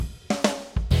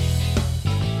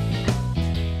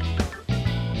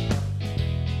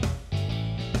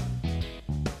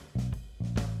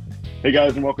Hey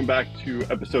guys, and welcome back to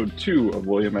episode 2 of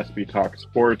William SB Talk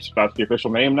Sports. That's the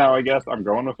official name now, I guess. I'm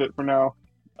going with it for now.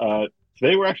 Uh,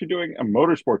 Today we're actually doing a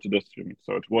motorsports edition.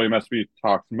 So it's William SB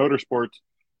Talks Motorsports.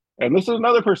 And this is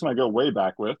another person I go way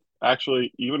back with,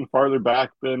 actually, even farther back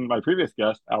than my previous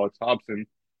guest, Alex Hobson.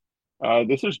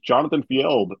 This is Jonathan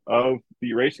Fjeld of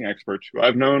the Racing Experts, who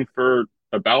I've known for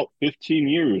about 15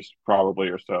 years, probably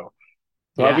or so.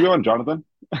 So how's it Yeah, going, Jonathan?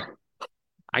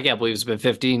 I can't believe it's been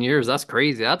 15 years. That's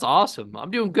crazy. That's awesome.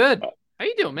 I'm doing good. How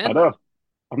you doing, I man? know.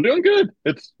 I'm doing good.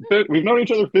 We've known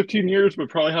each other 15 years, but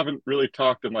probably haven't really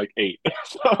talked in like eight.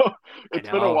 So I it's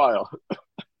been a know. while.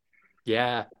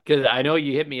 Yeah, because I know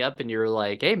you hit me up and you're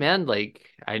like, "Hey, man, like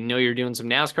I know you're doing some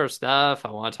NASCAR stuff.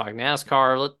 I want to talk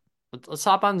NASCAR. Let's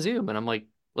hop on Zoom." And I'm like,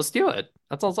 "Let's do it.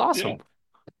 That sounds Yeah, awesome."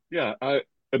 yeah. I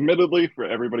admittedly, for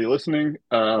everybody listening,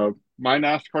 my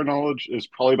NASCAR knowledge is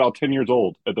probably about 10 years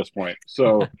old at this point.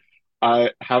 So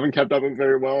I haven't kept up with it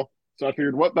very well. So I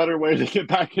figured, what better way to get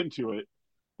back into it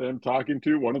than talking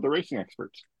to one of the racing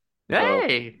experts? So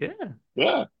Hey, yeah,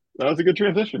 yeah, that was a good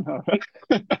transition,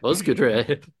 huh? was good,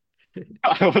 right?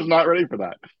 I was not ready for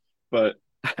that. But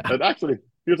and actually,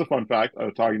 here's a fun fact. I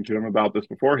was talking to him about this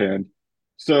beforehand.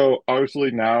 So obviously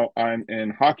now I'm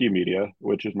in hockey media,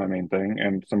 which is my main thing,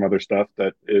 and some other stuff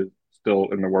that is still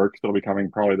in the works. That'll be coming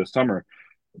probably this summer.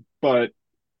 But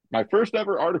my first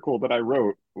ever article that I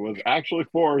wrote was actually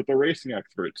for the racing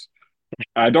experts.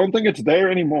 I don't think it's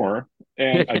there anymore,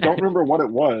 and I don't remember what it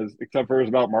was, except for it was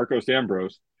about Marcos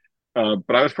Ambrose.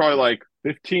 But I was probably like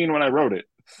 15 when I wrote it,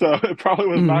 so it probably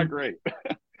was not Mhm. great.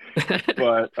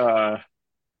 But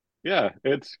yeah,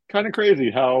 it's kind of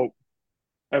crazy how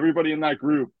everybody in that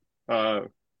group uh,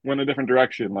 went a different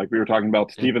direction. Like we were talking about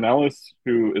Yeah. Stephen Ellis,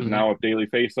 who is Mhm. now with Daily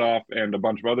Face Off and a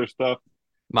bunch of other stuff.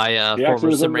 My He former actually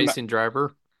was sim in racing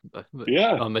driver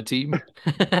yeah, on my team.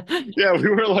 yeah. We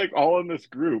were like all in this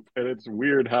group, and it's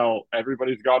weird how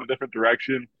everybody's gone a different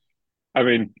direction. I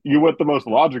mean, you went the most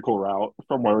logical route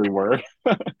from where we were,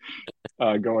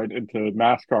 going into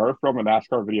NASCAR from a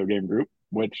NASCAR video game group,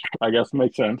 which I guess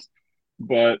makes sense.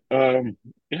 But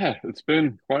yeah, it's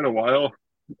been quite a while.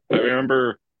 I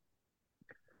remember,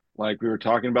 like, we were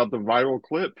talking about the viral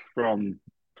clip from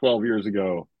 12 years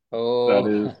ago that Oh,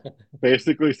 is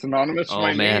basically synonymous to oh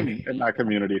my man. name in that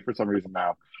community for some reason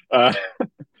now. Uh,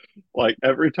 like,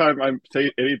 every time I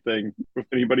say anything with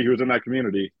anybody who's in that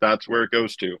community, that's where it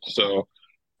goes to. So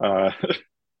uh,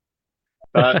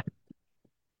 that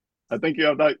I think you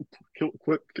have that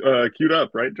clip queued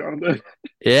up, right, Jonathan?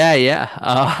 Yeah,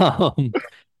 yeah.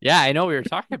 Yeah, I know we were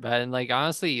talking about it. And like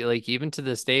honestly, like even to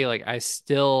this day, like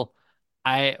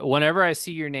I whenever I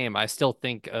see your name, I still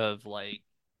think of like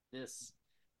this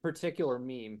particular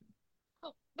meme.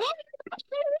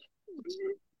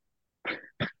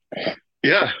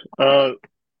 Yeah,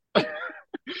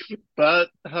 that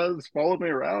has followed me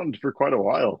around for quite a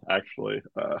while, actually.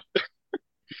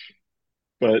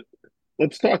 But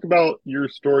let's talk about your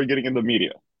story getting in the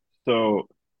media. So,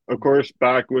 of course,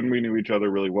 back when we knew each other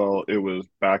really well, it was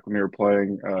back when we were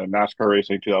playing NASCAR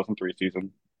racing 2003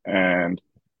 season, and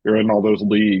you're in all those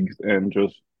leagues and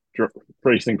just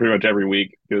racing pretty much every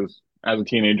week because as a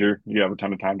teenager, you have a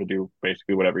ton of time to do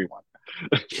basically whatever you want.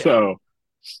 Yeah. So,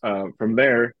 from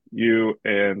there, you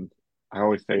and I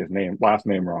always say his last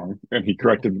name wrong, and he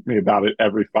corrected me about it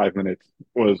every 5 minutes.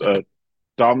 Was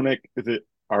Dominic? Is it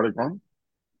Artigron?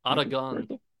 Am I Aragon.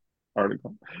 correct?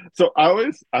 Article. So I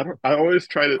always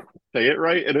try to say it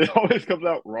right, and it always comes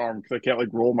out wrong because I can't like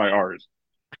roll my R's.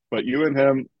 But you and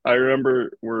him, I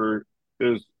remember, were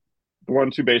is the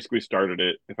ones who basically started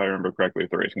it, if I remember correctly,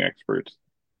 with the racing experts.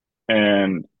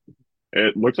 And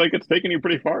it looks like it's taken you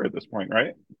pretty far at this point,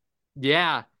 right?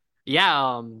 Yeah.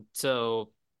 Yeah, so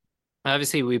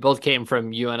obviously we both came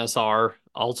from UNSR,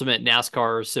 Ultimate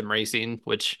NASCAR Sim Racing,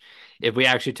 which if we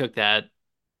actually took that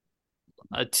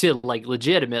to like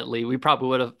legitimately, we probably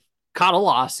would have caught a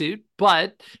lawsuit,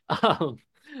 but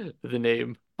the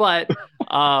name. But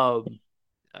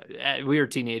we were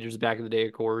teenagers back in the day,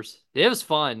 of course. It was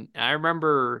fun. I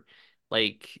remember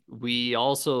like we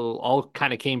also all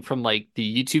kind of came from like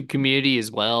the YouTube community as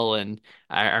well. And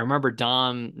I remember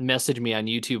Dom messaged me on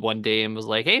YouTube one day and was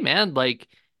like, "Hey man, like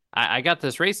I got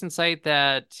this racing site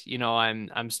that,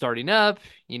 I'm starting up,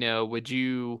 would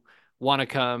you want to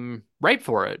come write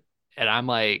for it?" And I'm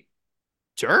like,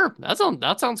 sure, that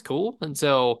sounds cool. And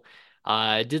so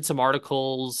I did some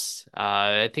articles.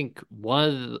 I think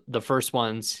one of the first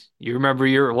ones, you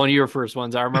remember one of your first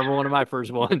ones. I remember one of my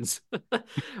first ones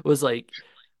was like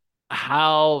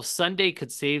how Sunday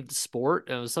could save the sport.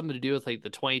 And it was something to do with like the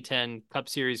 2010 Cup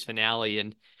Series finale.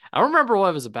 And I don't remember what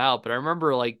it was about, but I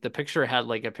remember like the picture had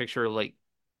like a picture of like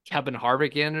Kevin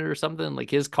Harvick in it or something, like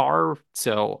his car.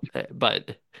 So,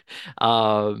 but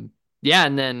um, yeah,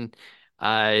 and then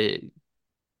I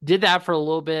did that for a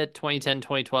little bit, 2010,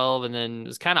 2012, and then it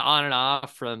was kind of on and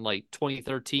off from like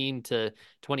 2013 to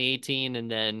 2018.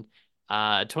 And then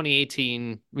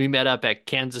 2018, we met up at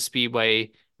Kansas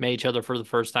Speedway, met each other for the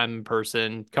first time in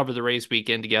person, covered the race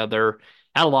weekend together,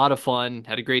 had a lot of fun,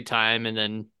 had a great time, and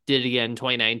then did it again in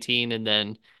 2019. And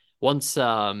then once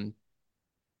COVID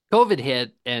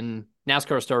hit and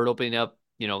NASCAR started opening up,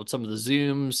 some of the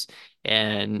Zooms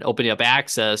and opening up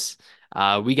access,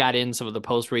 we got in some of the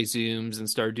post-race Zooms and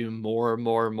started doing more and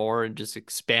more and more and just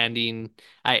expanding.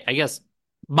 I guess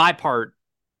my part,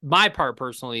 my part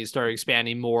personally started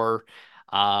expanding more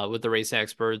with the race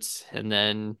experts, and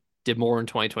then did more in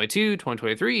 2022,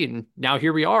 2023, and now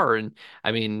here we are. And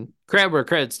I mean, credit where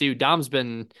credit's due. Dom's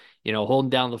been, holding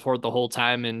down the fort the whole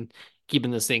time and keeping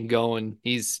this thing going.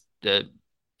 He's a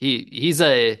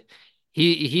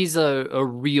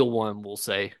real one, we'll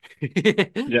say.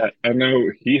 Yeah, I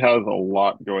know he has a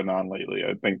lot going on lately.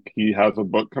 I think he has a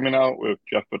book coming out with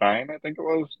Jeff Benine, I think it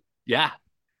was. Yeah.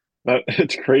 That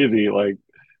it's crazy, like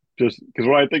just because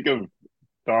when I think of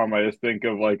Dom, I just think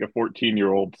of like a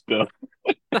 14-year-old still.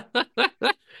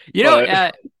 You know, But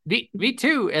uh, me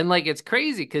too. And like, it's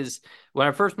crazy because when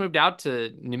I first moved out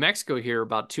to New Mexico here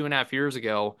about 2.5 years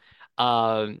ago,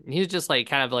 he was just like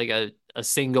kind of like a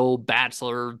single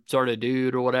bachelor sort of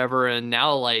dude or whatever. And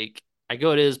now, like, I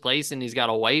go to his place and he's got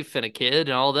a wife and a kid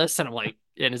and all this, and I'm like,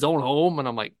 in his own home, and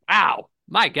I'm like, wow,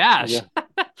 my gosh. yeah,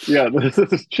 yeah, this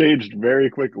has changed very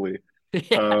quickly.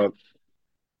 Yeah. Uh,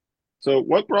 so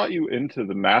what brought you into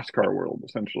the NASCAR world,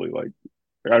 essentially? Like,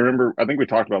 I remember, I think we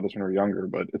talked about this when we were younger,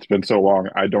 but it's been so long,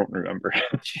 I don't remember.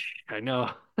 I know.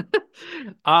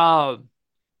 Um,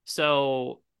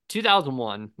 So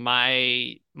 2001,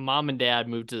 my mom and dad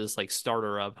moved to this like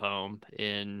starter up home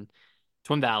in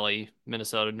Twin Valley,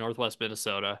 Minnesota, Northwest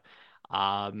Minnesota.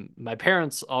 My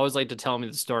parents always like to tell me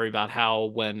the story about how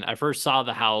when I first saw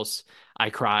the house, I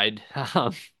cried.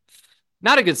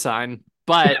 Not a good sign,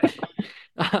 but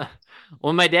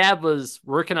when my dad was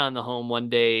working on the home one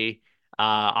day,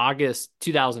 August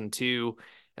 2002,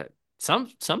 uh,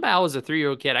 somehow I was a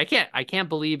 3-year-old kid. I can't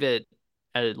believe it.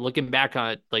 Looking back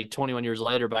on it like 21 years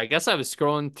later, but I guess I was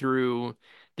scrolling through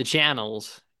the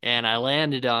channels and I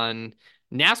landed on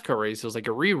NASCAR race. It was like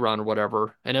a rerun or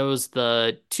whatever, and it was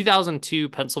the 2002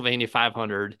 Pennsylvania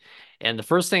 500. And the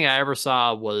first thing I ever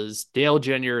saw was Dale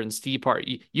Jr. and Steve Park.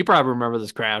 You probably remember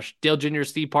this crash. Dale Jr.,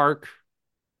 Steve Park.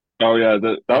 Oh yeah,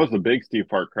 that Yeah. was the big Steve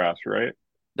Park crash, right?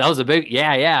 That was a big,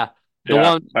 yeah, yeah. The Yeah,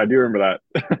 one, I do remember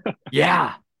that.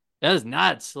 yeah, that was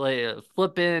nuts. Like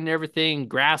flipping and everything,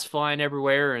 grass flying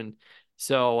everywhere. And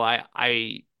so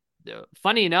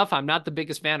funny enough, I'm not the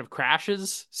biggest fan of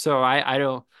crashes. So I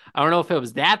don't know if it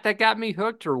was that got me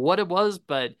hooked or what it was,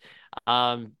 but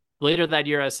later that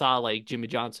year I saw like Jimmy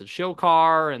Johnson's show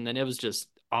car, and then it was just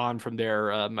on from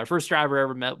there. My first driver I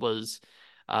ever met was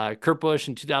Kurt Busch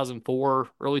in 2004,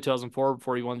 early 2004,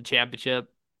 before he won the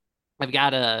championship. I've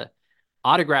got a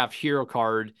autographed hero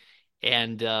card,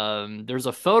 and there's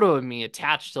a photo of me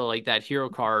attached to like that hero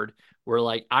card where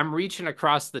like I'm reaching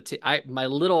across my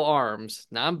little arms.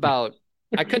 Now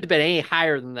I couldn't have been any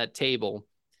higher than that table.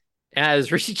 And I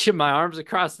was reaching my arms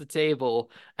across the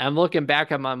table. And I'm looking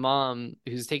back at my mom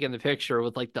who's taking the picture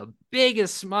with like the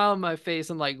biggest smile on my face.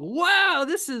 I'm like, wow,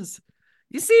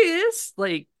 you see this?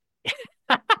 Like,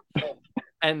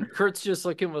 and Kurt's just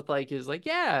looking with like his like,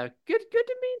 yeah, good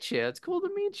to meet you. It's cool to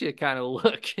meet you kind of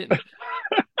look. And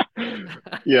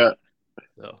Yeah,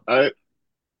 so, I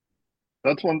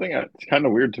that's one thing that's kind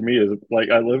of weird to me is like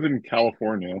I live in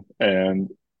California, and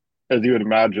as you would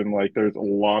imagine, like there's a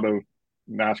lot of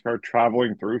NASCAR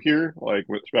traveling through here, like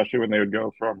especially when they would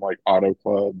go from like Auto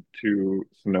Club to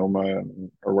Sonoma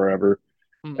or wherever,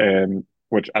 mm, and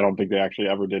which I don't think they actually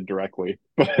ever did directly,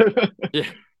 but yeah.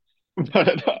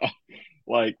 but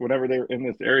like whenever they were in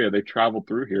this area, they traveled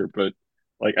through here. But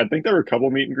like I think there were a couple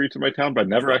meet and greets in my town, but I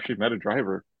never actually met a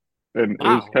driver, and it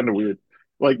was Wow. kind of weird.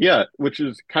 Like yeah, which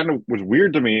is kind of was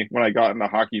weird to me when I got into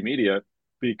hockey media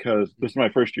because this is my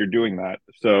first year doing that.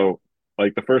 So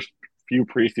like the first few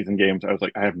preseason games, I was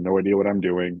like, I have no idea what I'm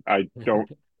doing. I don't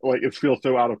like it feels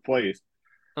so out of place.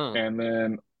 Huh. And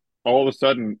then all of a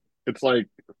sudden, it's like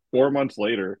 4 months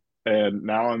later, and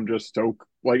now I'm just so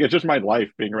like it's just my life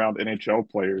being around NHL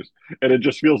players, and it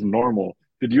just feels normal.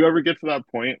 Did you ever get to that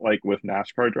point, like with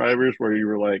NASCAR drivers, where you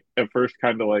were like, at first,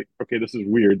 kind of like, okay, this is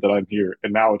weird that I'm here,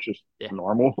 and now it's just Yeah.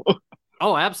 normal?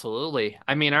 Oh, absolutely.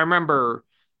 I mean, I remember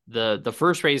the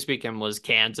first race weekend was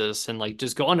Kansas, and like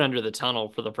just going under the tunnel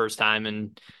for the first time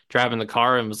and driving the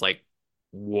car and was like,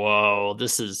 whoa,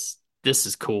 this is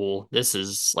cool. This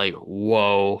is like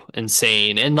whoa,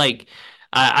 insane. And like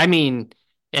I mean,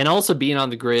 and also being on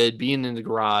the grid, being in the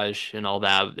garage and all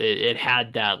that, it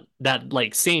had that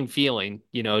like same feeling,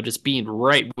 just being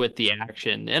right with the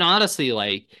action. And honestly,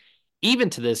 like even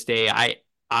to this day,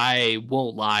 I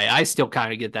won't lie, I still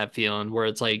kind of get that feeling where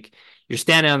it's like you're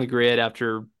standing on the grid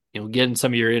after, getting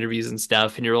some of your interviews and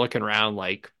stuff, and you're looking around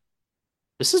like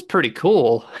this is pretty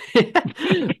cool.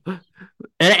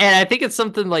 And I think it's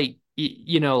something like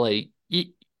like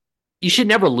you should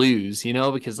never lose,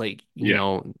 because like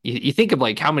Yeah. you think of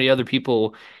like how many other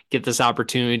people get this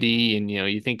opportunity, and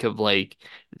you think of like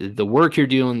the work you're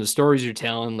doing, the stories you're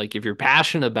telling. Like if you're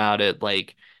passionate about it,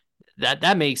 like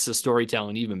that makes the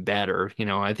storytelling even better.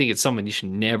 I think it's something you should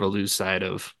never lose sight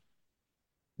of.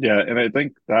 Yeah, and I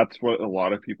think that's what a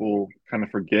lot of people kind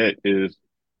of forget is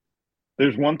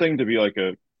there's one thing to be like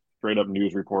a straight up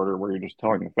news reporter where you're just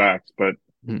telling the facts, but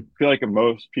I feel like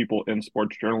most people in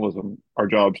sports journalism, our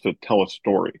job's to tell a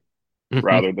story Mm-hmm.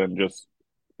 rather than just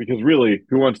because really,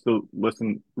 who wants to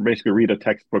listen, basically read a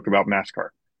textbook about NASCAR?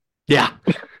 Yeah.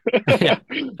 Yeah.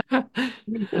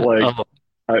 Like, Oh,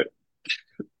 I,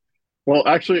 well,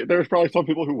 actually, there's probably some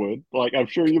people who would. Like, I'm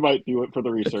sure you might do it for the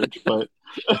research, but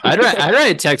I'd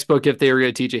write a textbook if they were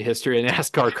going to teach a history and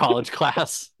NASCAR college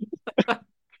class.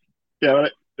 yeah,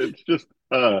 it's just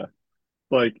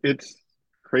like it's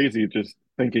crazy just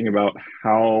thinking about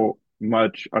how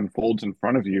much unfolds in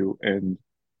front of you, and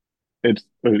it's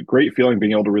a great feeling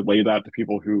being able to relay that to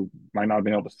people who might not have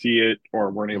been able to see it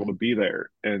or weren't able to be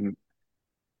there, and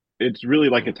it's really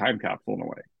like a time capsule in a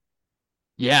way.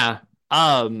 Yeah.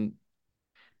 Um,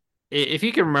 if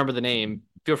you can remember the name,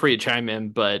 feel free to chime in.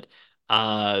 But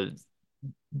uh,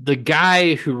 the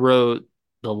guy who wrote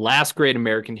The Last Great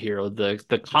American Hero,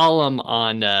 the column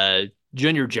on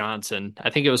Junior Johnson, I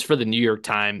think it was for the New York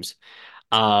Times.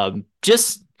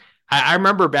 Just I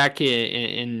remember back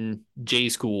in J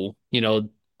school,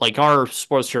 like our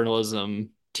sports journalism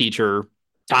teacher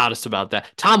taught us about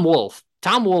that. Tom Wolfe.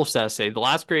 Tom Wolfe's essay, The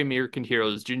Last Great American Hero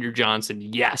is Junior Johnson.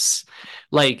 Yes.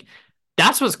 Like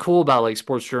that's what's cool about like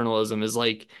sports journalism is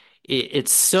like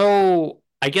it's so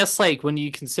I guess like when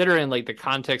you consider in like the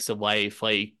context of life,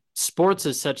 like sports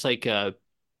is such like a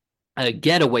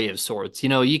getaway of sorts.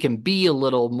 You can be a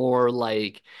little more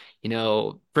like,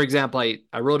 for example,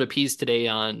 I wrote a piece today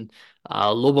on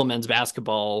Louisville men's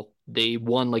basketball. They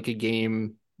won like a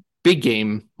game, big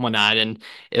game one night, and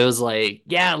it was like,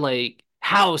 yeah, like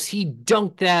House, he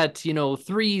dunked that,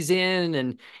 threes in,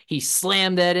 and he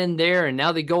slammed that in there, and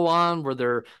now they go on where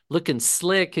they're looking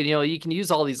slick, and you can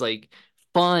use all these like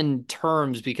fun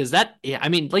terms because that, yeah, I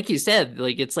mean, like you said,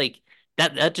 like it's like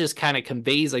that just kind of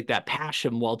conveys like that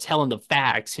passion while telling the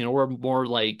facts. We're more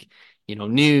like,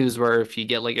 news where if you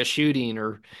get like a shooting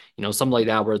or, something like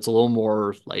that, where it's a little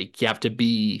more like you have to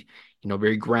be,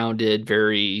 very grounded,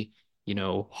 very,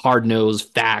 hard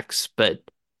nosed facts. But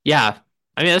yeah,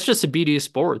 I mean, that's just the beauty of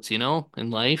sports, in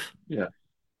life. Yeah,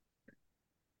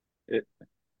 it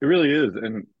it really is,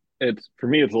 and it's for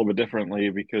me it's a little bit differently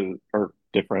because or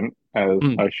different as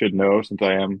Mm. I should know since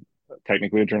I am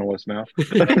technically a journalist now.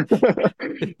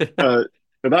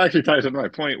 But that actually ties into my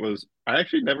point was I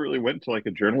actually never really went to like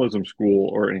a journalism school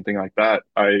or anything like that.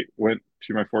 I went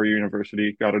to my four-year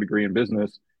university, got a degree in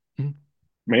business,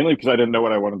 mainly because I didn't know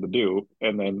what I wanted to do.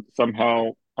 And then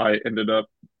somehow I ended up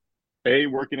A,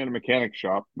 working in a mechanic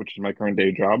shop, which is my current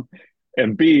day job,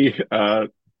 and B,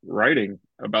 writing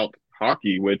about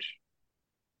hockey, which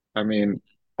I mean,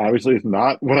 obviously is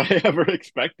not what I ever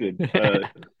expected.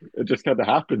 It just kind of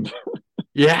happened.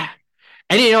 Yeah.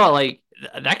 And like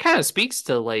that kind of speaks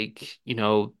to like,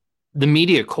 the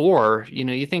media core.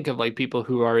 You think of like people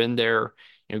who are in there,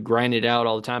 grind it out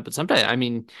all the time. But sometimes, I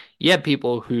mean, you have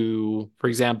people who, for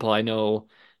example, I know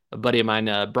a buddy of mine,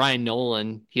 Brian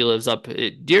Nolan, he lives up.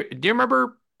 Do you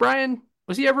remember Brian?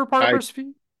 Was he ever part of I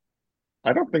Perseverance?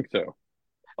 I don't think so.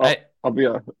 I'll I I'll be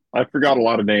I forgot a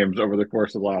lot of names over the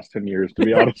course of the last 10 years, to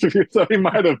be honest with you. So he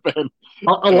might have been.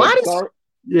 a lot And is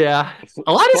yeah,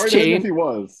 a lot has sorry to him if changed. he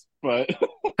was, but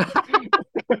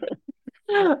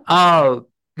Uh,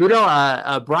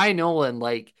 Brian Nolan,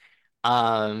 like,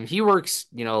 he works,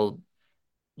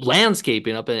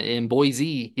 landscaping up in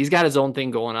Boise. He's got his own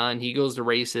thing going on. He goes to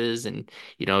races and,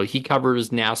 he covers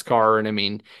NASCAR. And I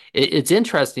mean, it's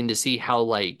interesting to see how,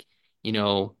 like,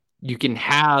 you can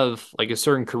have like a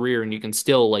certain career and you can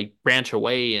still like branch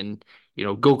away and,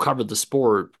 go cover the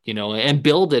sport, and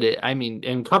build it. I mean,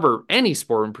 and cover any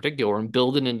sport in particular and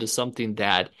build it into something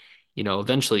that,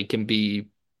 eventually can be,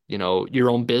 your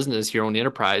own business, your own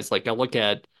enterprise. Like I look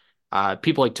at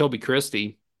people like Toby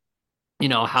Christie,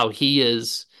 how he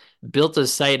is. built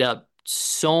his site up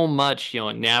so much, in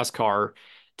NASCAR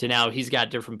to now he's got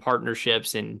different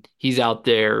partnerships and he's out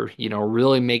there,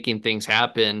 really making things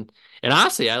happen. And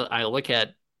honestly, I look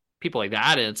at people like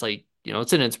that and it's like,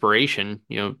 it's an inspiration,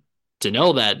 to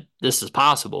know that this is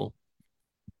possible.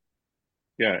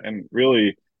 Yeah, and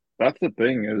really, that's the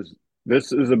thing is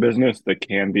this is a business that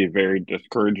can be very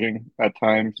discouraging at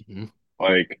times. Mhm.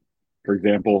 Like, for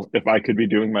example, if I could be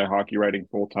doing my hockey writing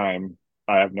full time,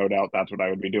 I have no doubt that's what I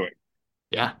would be doing.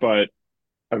 Yeah. But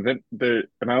and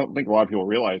I don't think a lot of people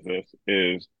realize this,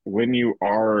 is when you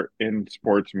are in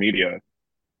sports media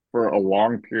for a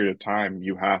long period of time,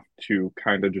 you have to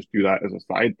kind of just do that as a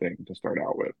side thing to start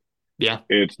out with. Yeah.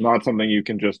 It's not something you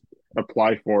can just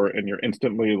apply for and you're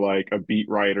instantly like a beat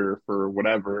writer for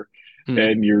whatever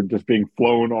Mhm. and you're just being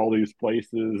flown all these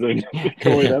places and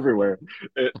going everywhere.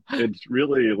 It's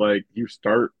really like you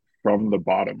start from the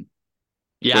bottom,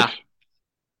 Yeah. which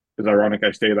is ironic.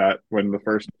 I say that when the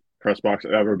first press box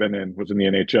I've ever been in was in the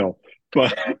NHL.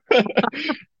 But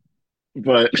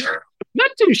but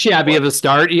Not too shabby but of a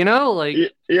start, like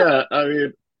yeah, I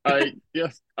mean, I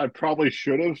guess I probably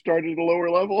should have started at a lower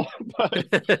level,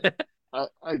 but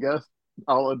I guess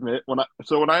I'll admit when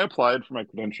I applied for my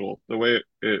credential, the way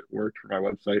it worked for my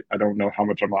website, I don't know how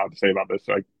much I'm allowed to say about this,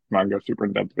 so I'm not gonna go super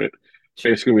in depth of it.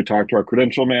 sure. Basically, we talked to our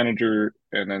credential manager,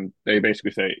 and then they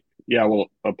basically say, "Yeah, we'll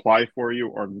apply for you,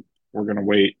 or we're gonna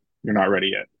wait. You're not ready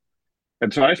yet."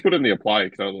 And so I just put in the apply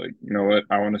because I was like, you know what,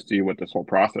 I want to see what this whole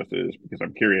process is because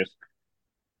I'm curious.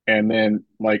 And then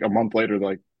like a month later,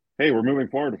 like, hey, we're moving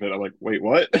forward with it. I'm like, wait,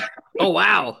 what? Oh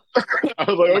wow. I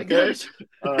was Oh like, my okay. gosh.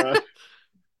 Uh,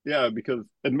 yeah, because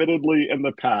admittedly in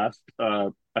the past,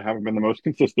 I haven't been the most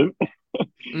consistent,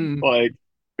 Mm, like,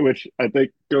 which I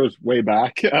think goes way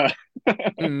back.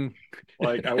 mm,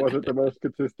 Like, I wasn't the most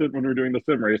consistent when we were doing the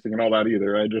sim racing and all that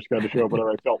either. I just got to show up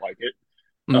whenever I felt like it.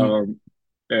 mm. Um,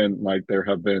 and like, there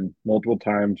have been multiple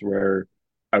times where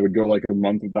I would go like a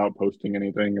month without posting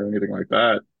anything or anything like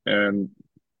that. And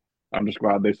I'm just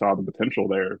glad they saw the potential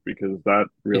there because that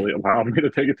Yeah. really allowed me to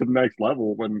take it to the next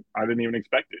level when I didn't even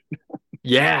expect it.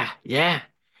 Yeah, yeah.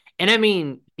 And I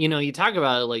mean, you talk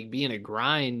about it like being a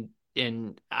grind,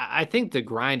 and I think the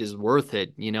grind is worth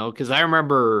it, because I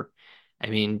remember, I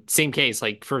mean, same case,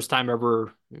 like first time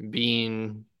ever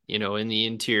being, in the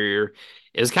interior.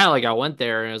 It was kind of like I went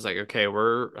there and I was like, okay,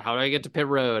 how do I get to pit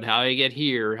road? How do I get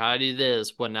here? How do I do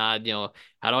this? Whatnot,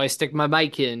 how do I stick my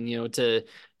mic in,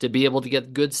 to be able to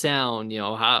get good sound,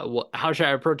 how should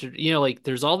I approach it? Like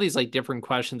there's all these like different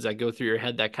questions that go through your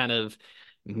head that kind of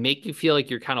make you feel like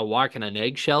you're kind of walking on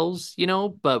eggshells,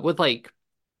 but with like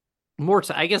more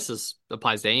time, I guess this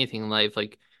applies to anything in life,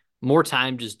 like more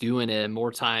time just doing it,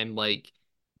 more time like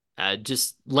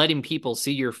just letting people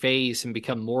see your face and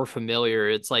become more familiar.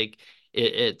 It's like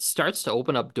it starts to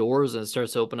open up doors and it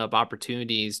starts to open up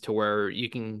opportunities to where you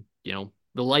can,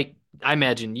 like I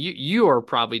imagine you are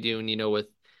probably doing, with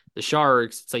the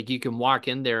Sharks. It's like you can walk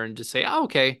in there and just say, oh,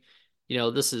 okay,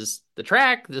 this is the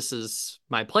track, this is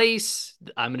my place.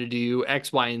 I'm gonna do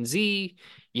X, Y, and Z,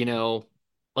 you know.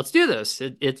 Let's do this.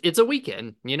 It's a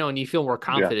weekend, and you feel more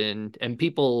Yeah. confident and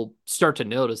people start to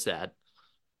notice that.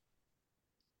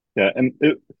 Yeah. And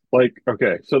it, like,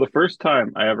 okay. So the first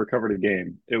time I ever covered a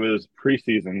game, it was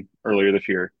preseason earlier this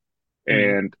year,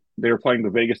 Mm, and they were playing the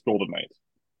Vegas Golden Knights.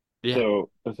 yeah. So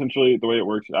essentially, the way it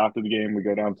works after the game, we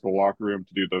go down to the locker room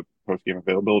to do the post game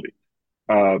availability.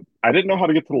 I didn't know how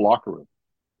to get to the locker room.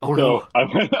 Oh So no.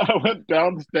 I went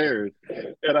downstairs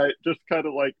and I just kind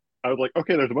of like I was like,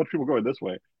 okay, there's a bunch of people going this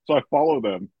way. So I follow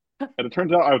them. And it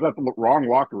turns out I was at the wrong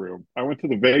locker room. I went to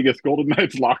the Vegas Golden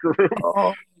Knights locker room.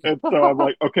 Oh. And so I'm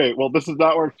like, okay, well, this is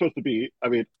not where I'm supposed to be. I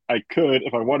mean, I could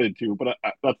if I wanted to, but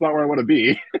that's not where I want to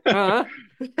be. Huh?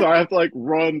 So I have to like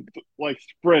run, like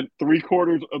sprint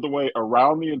 3/4 of the way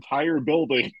around the entire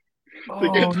building to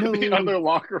get Oh to the no. other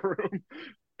locker room.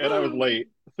 And I was late.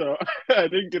 So I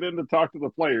didn't get in to talk to the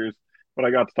players, but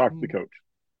I got to talk to the coach,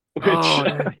 which Oh,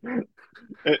 yeah.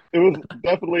 it was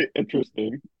definitely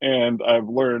interesting. And I've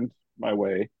learned my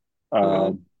way.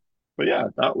 Uh, But yeah,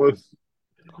 that was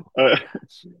uh,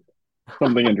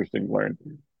 something interesting to learn.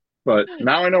 But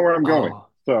now I know where I'm going. oh,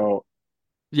 So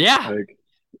yeah. like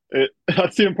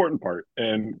that's the important part.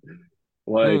 And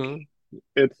like Uh,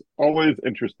 it's always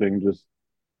interesting just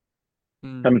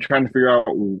mm, kind of trying to figure out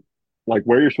like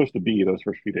where you're supposed to be those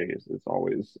first few days. It's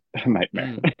always a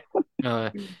nightmare.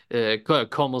 mm. Uh,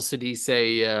 Como City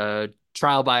say,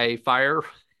 trial by fire.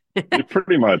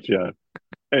 Pretty much, yeah.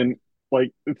 And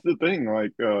like it's the thing,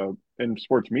 like in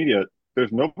sports media,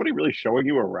 there's nobody really showing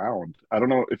you around. I don't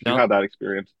know if you No. had that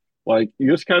experience. Like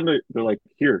you just kind of they're like,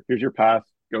 here's your pass,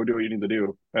 go do what you need to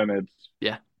do, and it's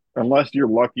Yeah. unless you're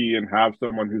lucky and have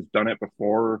someone who's done it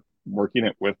before working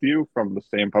it with you from the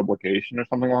same publication or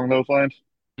something along those lines,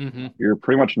 Hmm. you're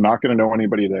pretty much not going to know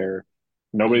anybody there.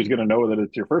 Nobody's Mm. going to know that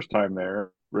it's your first time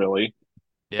there, really,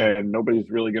 Yeah. and nobody's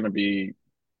really going to be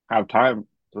have time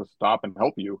to stop and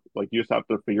help you. Like you just have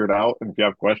to figure it out, and if you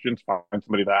have questions, find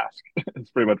somebody to ask.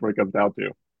 It's pretty much what it comes down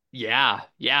to. Yeah.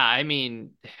 Yeah. I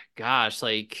mean, gosh,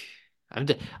 like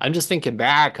I'm just thinking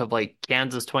back of like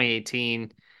Kansas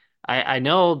 2018. I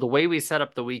know the way we set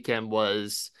up the weekend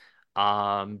was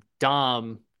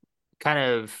Dom kind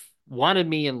of wanted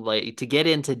me and like to get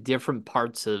into different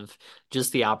parts of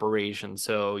just the operation.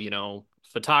 So,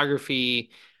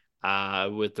 photography,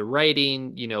 with the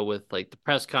writing, with like the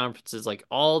press conferences, like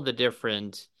all the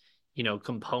different,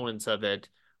 components of it.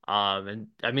 And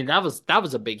I mean that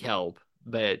was a big help.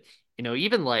 But,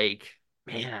 even like,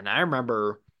 man, I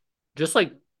remember just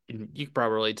like, and you could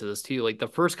probably relate to this too, like the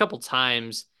first couple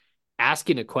times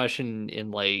asking a question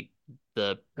in like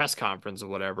the press conference or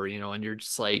whatever, and you're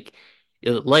just like,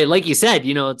 like you said,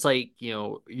 it's like,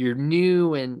 you're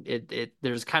new and it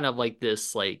there's kind of like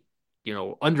this like,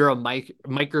 under a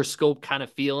microscope kind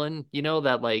of feeling,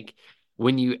 that like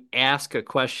when you ask a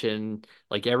question,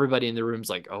 like everybody in the room's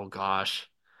like, oh gosh,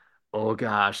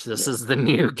 this Yeah, is the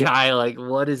new guy. Like,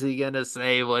 what is he gonna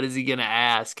say? What is he gonna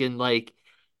ask? And like,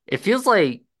 it feels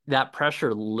like that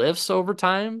pressure lifts over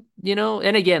time,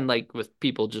 And again, like with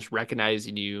people just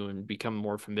recognizing you and become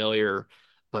more familiar.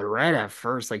 But right at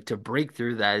first, like to break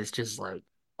through that is just like,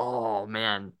 oh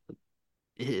man,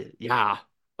 yeah.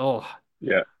 Oh,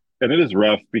 yeah, and it is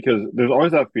rough because there's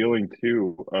always that feeling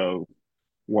too of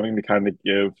wanting to kind of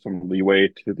give some leeway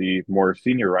to the more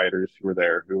senior writers who are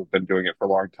there who have been doing it for a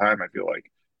long time. I feel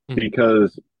like mhm,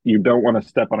 because you don't want to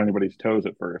step on anybody's toes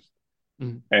at first,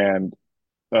 mhm, and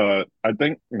I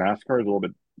think NASCAR is a little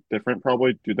bit different.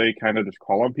 Probably, do they kind of just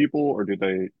call on people, or do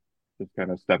they just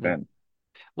kind of step mhm. in?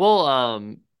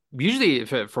 Well, usually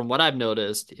from what I've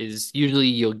noticed is usually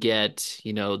you'll get,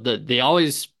 they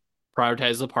always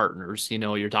prioritize the partners.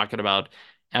 You're talking about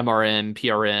MRN,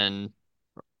 PRN,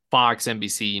 Fox,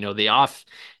 NBC, they off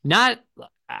not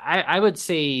I would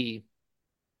say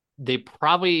they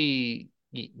probably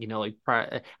like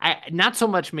not so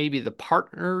much maybe the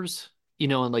partners,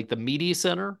 in like the media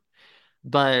center,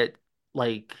 but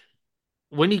like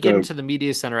when you get So into the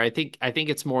media center, I think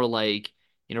it's more like,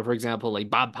 for example, like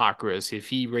Bob Pockrass, if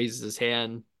he raises his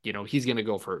hand, he's gonna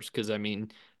go first because I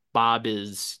mean, Bob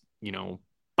is,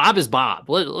 Bob is Bob.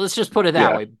 Let's just put it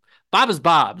that yeah, way. Bob is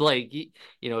Bob. Like,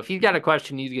 if he's got a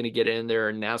question, he's gonna get in there,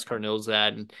 and NASCAR knows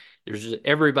that, and there's just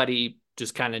everybody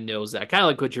just kind of knows that, kind of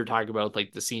like what you're talking about,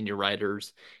 like the senior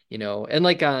writers, and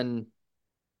like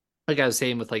I was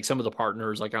saying with like some of the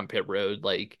partners like on pit road,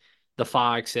 like the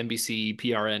Fox, NBC,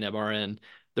 PRN, MRN,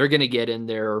 they're gonna get in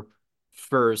there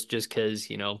first just because,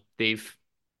 they've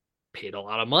paid a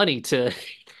lot of money to,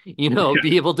 yeah,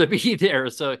 be able to be there.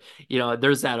 So,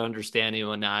 there's that understanding and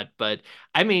whatnot. But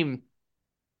I mean,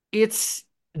 it's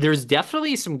there's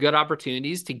definitely some good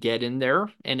opportunities to get in there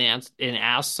and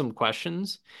ask some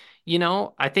questions.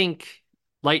 I think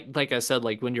like I said,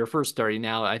 like when you're first starting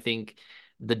out, I think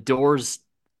the doors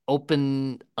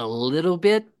open a little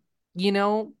bit,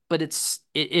 but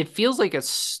it feels like it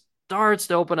starts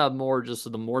to open up more just so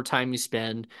the more time you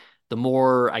spend, the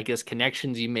more I guess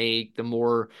connections you make, the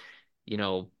more you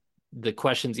know, the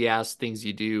questions you ask, things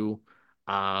you do.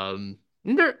 And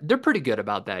they're pretty good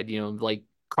about that, like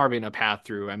carving a path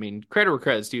through. I mean, credit where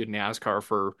credit's due to NASCAR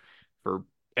for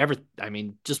I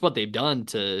mean, just what they've done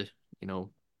to, you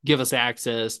know, give us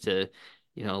access to,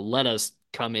 let us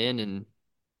come in and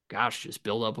gosh, just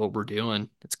build up what we're doing.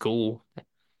 It's cool.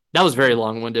 That was very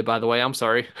long-winded, by the way. I'm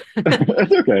sorry.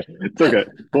 it's okay, it's okay.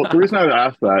 Well, the reason I would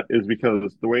ask that is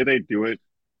because the way they do it,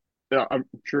 yeah, I'm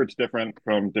sure it's different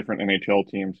from different NHL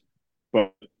teams,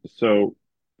 but so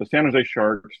the San Jose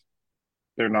Sharks,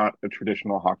 they're not a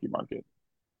traditional hockey market.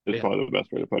 Is Yeah. probably the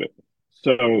best way to put it.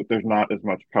 So there's not as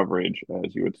much coverage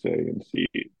as you would say in see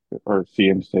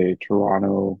in say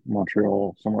Toronto,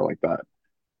 Montreal, somewhere like that.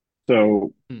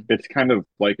 So Hmm. it's kind of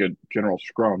like a general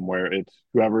scrum where it's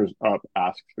whoever's up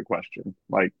asks the question.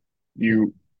 Like Hmm.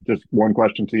 you just one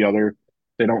question to the other.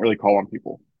 They don't really call on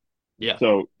people. Yeah.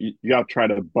 So you got to try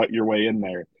to butt your way in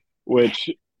there, which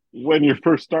when you're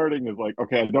first starting is like,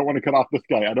 okay, I don't want to cut off this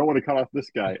guy. I don't want to cut off this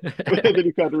guy. But then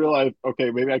you kind of realize,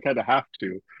 okay, maybe I kind of have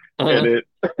to. And Uh, it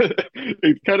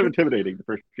it's kind of intimidating the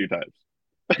first few times.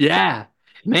 yeah.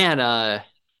 Man,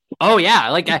 oh yeah,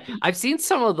 like I've seen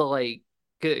some of the like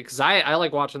because I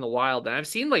like watching the Wild and I've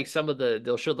seen like some of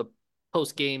they'll show the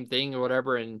post game thing or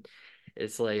whatever and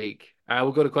it's like I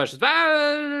will go to questions.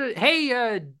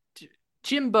 Hey,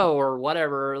 Jimbo or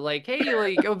whatever, like, hey,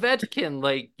 like Ovechkin,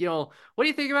 like, what do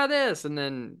you think about this? And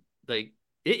then like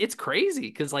it's crazy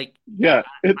because like Yeah,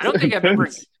 I it's don't think I've ever,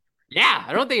 intense. yeah,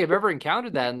 I don't think I've ever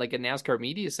encountered that in like a NASCAR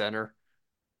media center.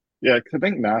 Yeah, because I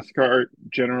think NASCAR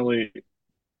generally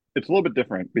it's a little bit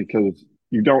different because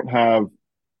you don't have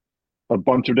a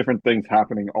bunch of different things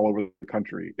happening all over the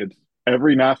country. It's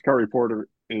every NASCAR reporter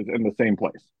is in the same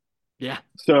place. Yeah,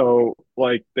 So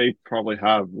like they probably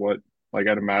have what like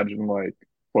I'd imagine like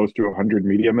close to 100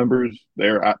 media members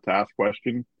there at to ask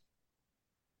questions.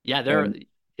 yeah, And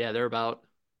they're about.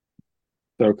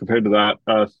 so compared to that,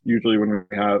 us usually when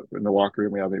we have in the locker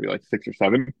room we have maybe like six or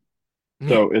seven.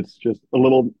 So it's just a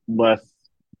little less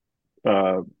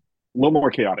a little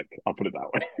more chaotic, I'll put it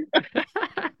that way.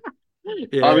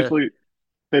 Yeah, Obviously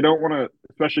they don't want to,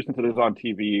 especially since it is on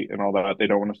TV and all that, they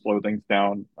don't want to slow things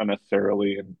down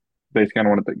unnecessarily, and they just kind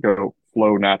of want it to go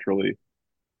flow naturally,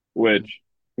 which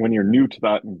when you're new to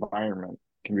that environment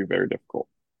can be very difficult.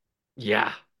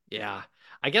 yeah, yeah.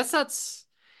 I guess that's,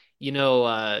 you know,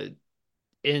 uh,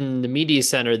 in the media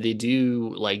center they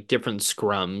do like different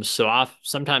scrums. So off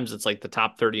sometimes it's like the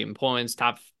top 30 in points,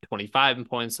 top 25 in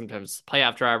points, sometimes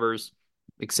playoff drivers,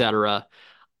 etc.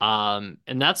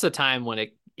 And that's the time when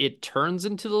it turns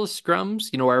into those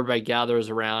scrums, where everybody gathers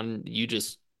around, you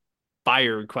just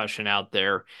fire a question out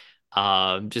there.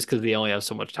 Just because they only have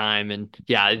so much time. And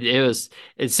yeah, it was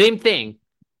it's same thing.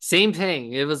 Same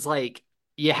thing. It was like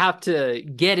you have to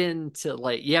get into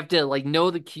like you have to like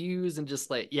know the cues and just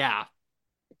like yeah,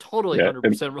 totally Yeah,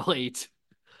 and 100% relate.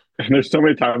 and there's so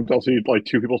many times I'll see like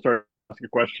two people start asking a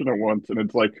question at once, and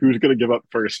it's like, who's gonna give up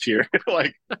first here?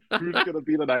 Like, who's gonna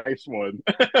be the nice one?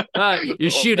 You're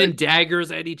Well, shooting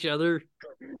daggers at each other.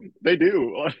 they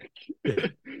do like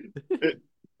it,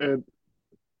 and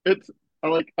it's I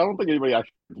don't think anybody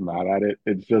actually is mad at it.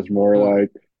 It's just more Mm.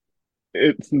 like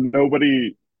it's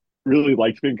nobody really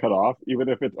likes being cut off, even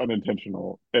if it's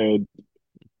unintentional. And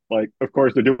like, of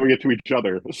course, they're doing it to each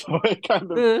other, so it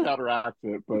kind of Eh, counteracts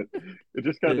it. But it's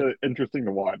just kind eh, of interesting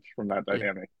to watch from that yeah.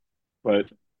 dynamic. But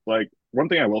like one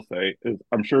thing I will say is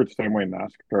I'm sure it's the same way in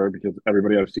NASCAR because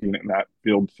everybody I've seen in that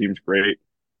field seems great.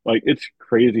 Like it's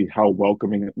crazy how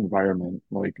welcoming an environment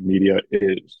like media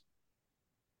is.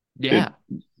 It Yeah.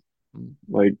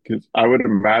 like because I would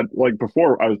imagine like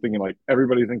before I was thinking like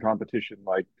everybody's in competition,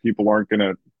 like people aren't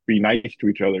gonna be nice to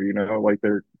each other, like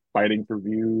they're fighting for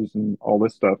views and all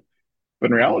this stuff. But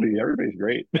in Mhm. reality, everybody's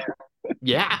great.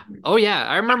 Yeah. Oh yeah.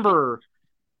 I remember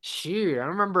shoot, I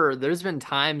remember there's been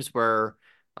times where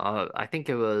I think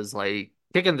it was like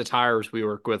kicking the tires we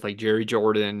work with like Jerry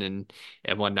Jordan and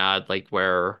whatnot, like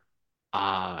where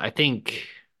I think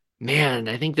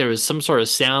I think there was some sort of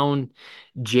sound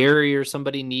Jerry or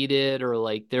somebody needed or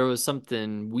like there was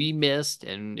something we missed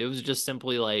and it was just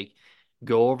simply like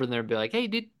go over there and be like, "Hey,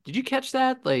 did you catch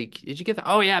that? Like, did you get that?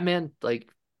 Oh yeah, man.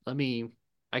 Like, let me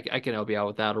I can help you out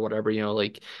with that or whatever,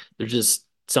 like there's just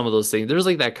some of those things. There's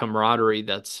like that camaraderie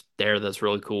that's there that's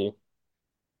really cool.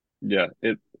 Yeah,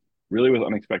 it really was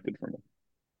unexpected for me.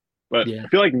 But Yeah. I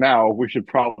feel like now we should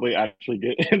probably actually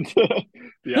get into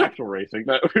the actual racing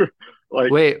that we were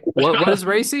like. Wait, what is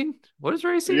racing? What is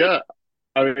racing? Yeah,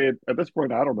 I mean, at this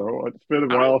point, I don't know. It's been a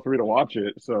I while for me to watch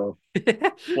it, so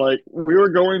like we were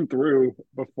going through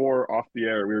before off the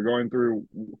air, we were going through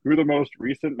who the most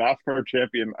recent NASCAR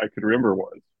champion I could remember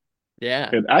was.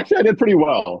 Yeah. And actually I did pretty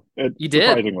well, You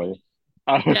did. surprisingly.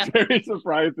 I was Yeah. very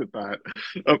surprised at that.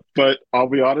 But I'll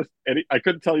be honest, I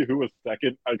couldn't tell you who was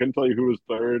second. I couldn't tell you who was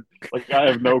third. Like I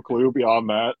have no clue beyond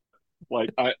that.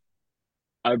 Like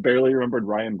I barely remembered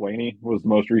Ryan Blaney was the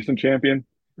most recent champion.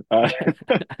 Uh,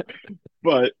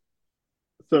 but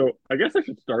so I guess I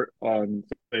should start on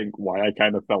saying why I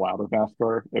kind of fell out of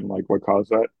NASCAR and like what caused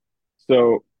that.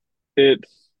 So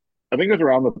it's I think it was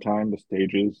around the time the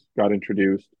stages got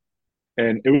introduced,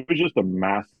 and it was just a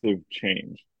massive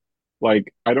change.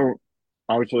 Like I don't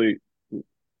obviously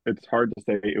it's hard to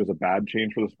say it was a bad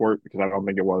change for the sport because I don't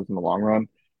think it was in the long run.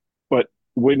 But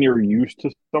when you're used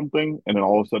to something and then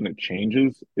all of a sudden it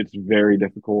changes, it's very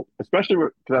difficult, especially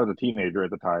because I was a teenager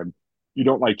at the time. You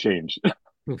don't like change.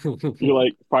 You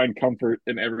like find comfort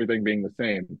in everything being the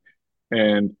same.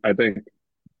 And I think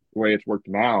the way it's worked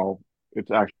now,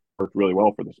 it's actually worked really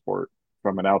well for the sport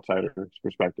from an outsider's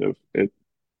perspective. It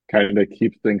kind of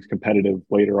keeps things competitive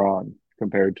later on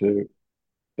compared to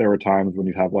there were times when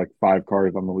you'd have like five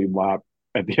cars on the lead lap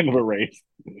at the end of a race.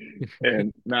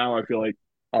 And now I feel like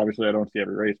obviously I don't see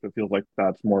every race, but it feels like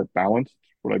that's more balanced.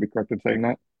 Would I be correct in saying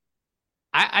that?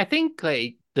 I think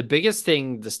like the biggest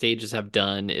thing the stages have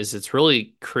done is it's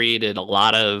really created a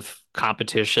lot of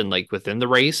competition like within the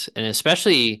race. And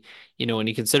especially, when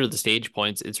you consider the stage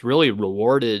points, it's really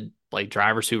rewarded like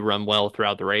drivers who run well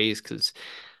throughout the race because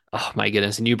oh my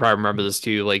goodness, and you probably remember this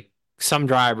too. Like some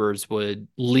drivers would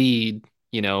lead,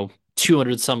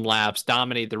 200 some laps,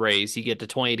 dominate the race. You get to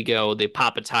 20 to go, they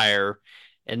pop a tire,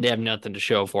 and they have nothing to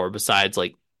show for it besides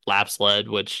like laps led,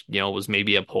 which, was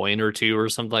maybe a point or two or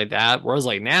something like that. Whereas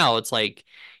like now it's like,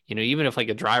 even if like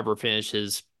a driver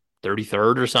finishes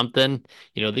 33rd or something,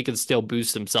 they can still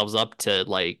boost themselves up to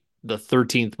like the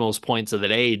 13th most points of the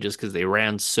day just because they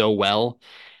ran so well.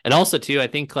 And also too, I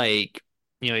think like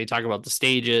you talk about the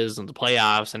stages and the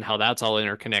playoffs and how that's all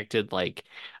interconnected. Like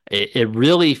it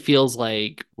really feels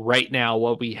like right now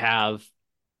what we have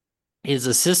is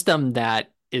a system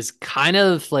that is kind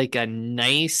of like a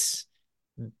nice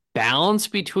balance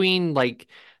between like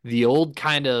the old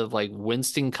kind of like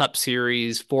Winston Cup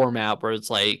Series format where it's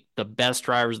like the best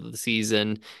drivers of the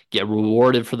season get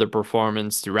rewarded for their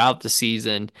performance throughout the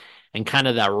season and kind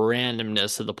of that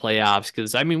randomness of the playoffs.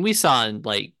 Because I mean, we saw in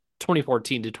like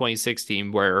 2014 to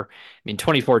 2016 where I mean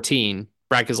 2014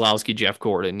 Brad Keselowski, Jeff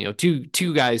Gordon,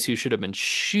 two guys who should have been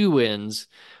shoe-ins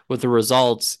with the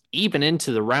results even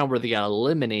into the round where they got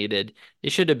eliminated. They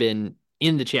should have been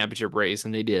in the championship race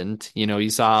and they didn't. You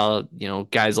saw,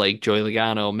 guys like Joey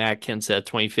Logano, Matt Kenseth,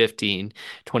 2015,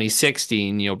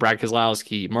 2016, Brad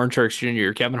Keselowski, Martin Truex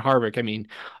Jr., Kevin Harvick. I mean,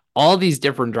 all these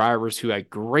different drivers who had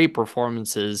great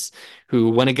performances,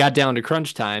 who when it got down to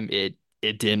crunch time, it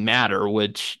didn't matter,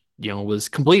 which, was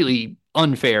completely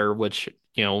unfair, which,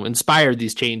 inspired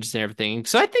these changes and everything.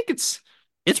 So I think it's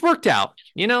worked out.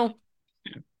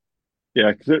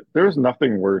 Yeah, because there's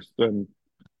nothing worse than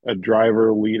a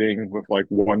driver leading with like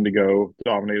one to go,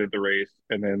 dominated the race,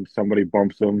 and then somebody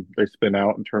bumps them, they spin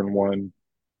out in turn one,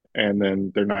 and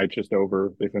then their night's just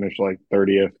over. They finish like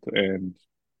 30th and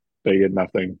they get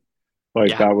nothing.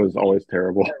 Like Yeah. that was always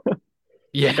terrible.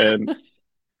 Yeah. And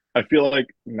I feel like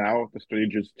now the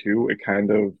stages too, it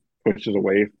kind of pushes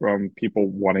away from people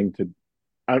wanting to.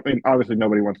 I mean, obviously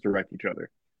nobody wants to wreck each other,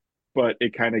 but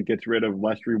it kind of gets rid of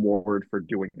less reward for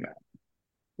doing that.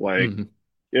 Like Mhm.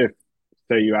 if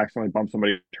say you accidentally bump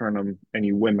somebody, turn them, and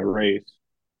you win the race,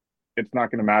 it's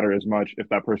not going to matter as much if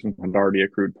that person had already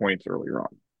accrued points earlier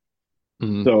on.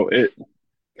 Mhm. So it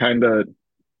kind of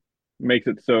makes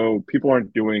it so people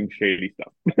aren't doing shady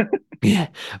stuff. Yeah.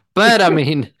 But I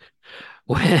mean,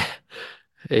 when,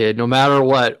 no matter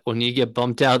what, when you get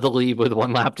bumped out of the lead with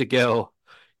one lap to go,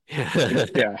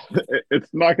 Yeah,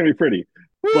 it's not going to be pretty,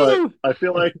 but woo! I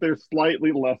feel like there's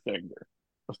slightly less anger.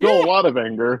 Still a Yeah. lot of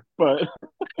anger, but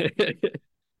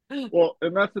well,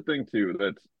 and that's the thing too.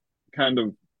 That's kind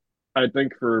of I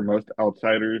think for most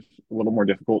outsiders a little more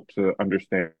difficult to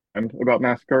understand about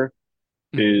NASCAR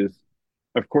Mhm. is,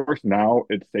 of course, now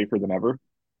it's safer than ever,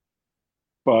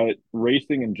 but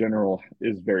racing in general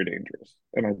is very dangerous,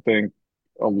 and I think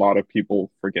a lot of people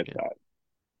forget Yeah. that.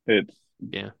 It's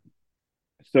Yeah.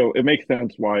 so it makes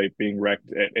sense why being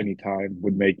wrecked at any time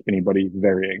would make anybody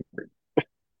very angry.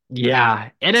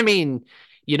 Yeah. And I mean,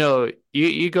 you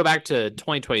go back to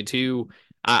 2022,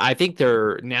 I think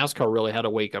their NASCAR really had a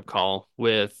wake up call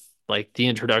with like the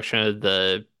introduction of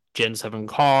the Gen 7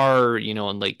 car,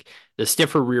 and like the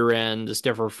stiffer rear end, the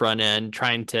stiffer front end,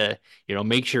 trying to,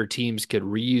 make sure teams could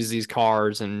reuse these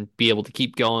cars and be able to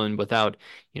keep going without,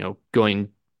 going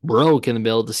broke in the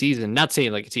middle of the season. Not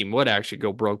saying like a team would actually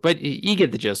go broke, but you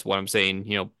get the gist of what I'm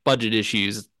saying. Budget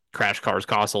issues, crash cars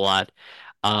cost a lot.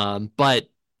 But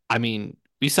I mean,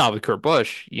 we saw with Kurt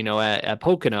Busch, at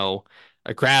Pocono,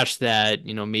 a crash that,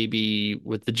 maybe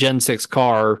with the Gen 6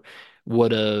 car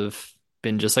would have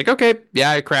been just like, okay,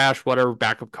 yeah, I crashed, whatever,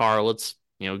 backup car, let's,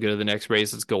 go to the next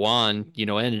race, let's go on,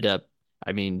 ended up,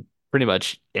 I mean, pretty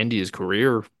much ended his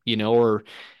career, or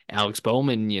Alex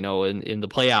Bowman, in the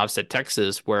playoffs at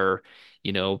Texas where,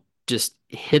 just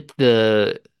hit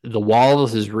the wall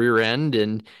with his rear end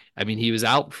and I mean, he was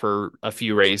out for a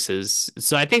few races.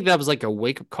 So I think that was like a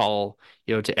wake up call,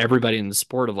 to everybody in the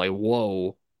sport of like,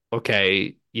 whoa,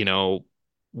 okay,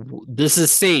 this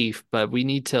is safe, but we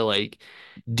need to like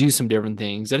do some different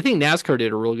things. And I think NASCAR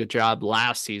did a real good job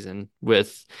last season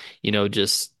with,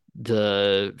 just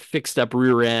the fixed up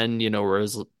rear end, where it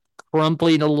was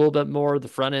crumpling a little bit more, the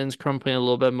front end's crumpling a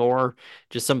little bit more,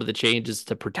 just some of the changes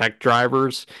to protect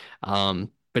drivers.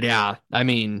 But yeah, I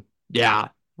mean, yeah,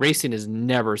 racing is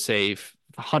never safe.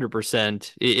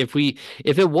 100%.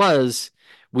 If it was,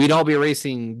 we'd all be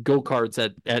racing go-karts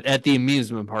at the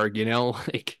amusement park,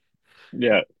 Like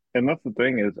Yeah, and that's the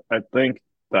thing is, I think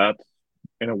that's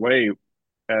in a way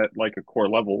at like a core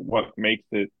level what makes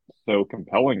it so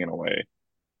compelling in a way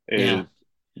Yeah. is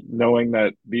knowing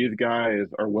that these guys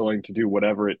are willing to do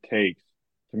whatever it takes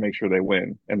to make sure they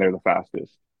win and they're the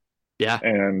fastest. Yeah.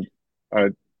 And I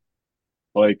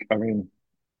I mean,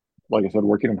 like I said,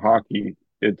 working in hockey,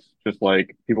 it's just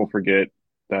like people forget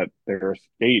that there are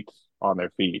skates on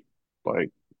their feet.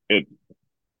 Like it,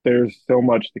 there's so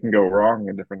much that can go wrong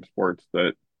in different sports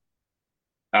that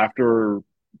after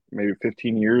maybe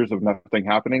 15 years of nothing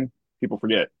happening, people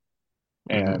forget.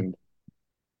 Hmm. And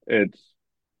it's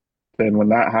then when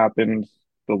that happens,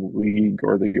 the league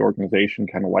or the organization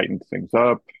kind of lightens things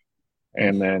up.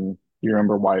 And then you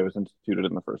remember why it was instituted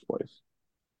in the first place.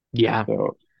 Yeah.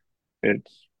 So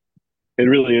it's, it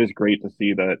really is great to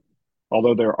see that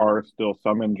although there are still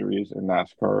some injuries in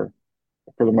NASCAR,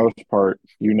 for the most part,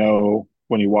 you know,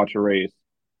 when you watch a race,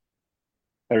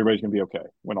 everybody's going to be okay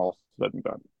when all's said and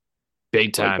done.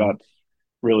 Big Like time. that's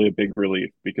really a big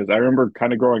relief because I remember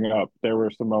kind of growing up, there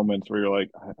were some moments where you're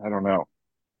like, I don't know.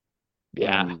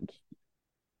 Yeah. And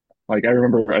like I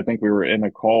remember, I think we were in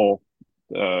a call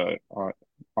on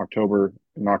October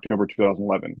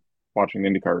 2011, watching the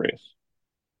IndyCar race,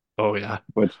 Oh yeah.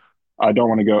 which I don't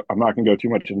want to go. I'm not going to go too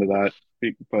much into that,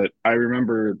 but I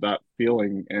remember that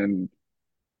feeling, and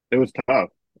it was tough.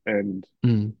 And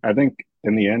Mm-hmm. I think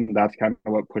in the end, that's kind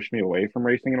of what pushed me away from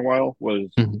racing in a while. Was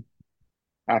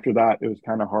after that, it was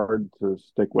kind of hard to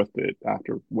stick with it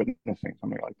after witnessing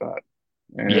something like that.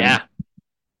 And Yeah.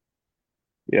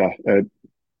 yeah,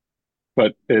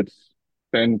 but it's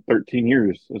been 13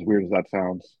 years, as weird as that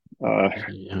sounds.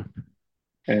 Yeah.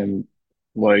 And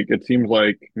like it seems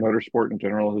like motorsport in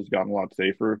general has gotten a lot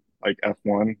safer. Like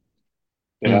F1,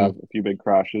 they Mm. have a few big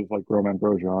crashes, like Romain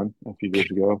Grosjean a few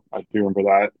years ago. I do remember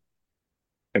that,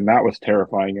 and that was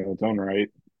terrifying in its own right.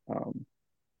 Um,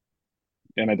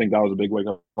 and I think that was a big wake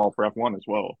up call for F1 as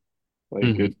well.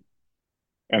 Like Hmm. it,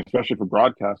 and especially for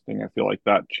broadcasting, I feel like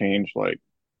that changed like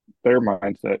their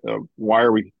mindset of why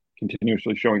are we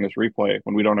continuously showing this replay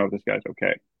when we don't know if this guy's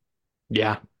okay?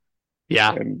 Yeah.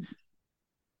 Yeah. And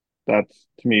that's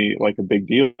to me like a big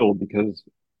deal because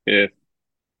if,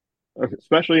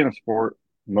 especially in a sport,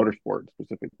 motorsport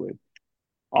specifically,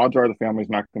 odds are the family's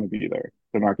not going to be there.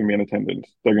 They're not going to be in attendance.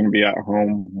 They're going to be at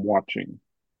home watching.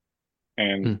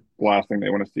 And Mm. the last thing they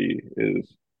want to see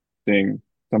is seeing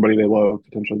somebody they love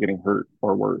potentially getting hurt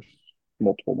or worse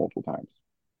multiple times.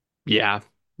 Yeah.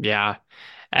 Yeah.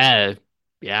 Uh,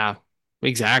 yeah.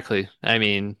 Exactly. I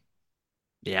mean,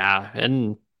 yeah.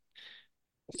 And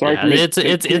Sorry yeah, for making it's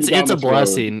you down it's a this road.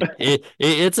 blessing.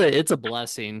 It's a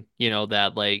blessing,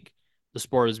 that like the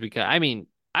sport has become. I mean,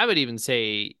 I would even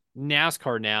say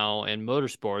NASCAR now and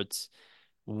motorsports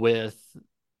with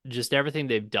just everything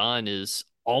they've done is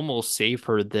almost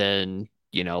safer than,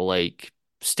 like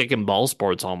stick and ball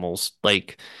sports almost.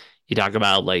 Like you talk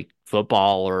about like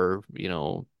football or,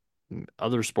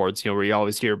 other sports, where you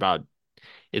always hear about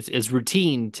it's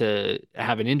routine to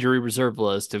have an injury reserve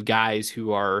list of guys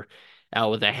who are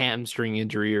out with a hamstring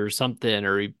injury or something,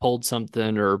 or he pulled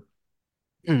something, or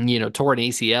tore an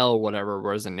ACL or whatever.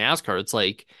 Whereas in NASCAR, it's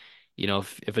like,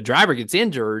 if a driver gets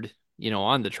injured,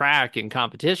 on the track in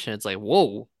competition, it's like,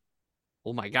 whoa,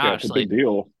 oh my Yeah, it's gosh, a big like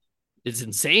deal. it's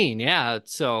insane. Yeah.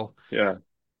 So Yeah.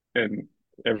 And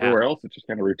yeah, everywhere else, it's just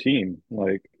kind of routine.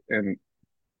 Like, and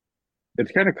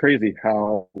it's kind of crazy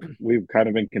how we've kind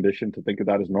of been conditioned to think of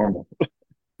that as normal.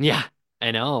 yeah,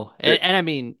 I know. And, It, and I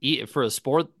mean, for a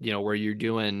sport, where you're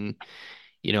doing,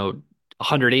 you know,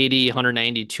 180,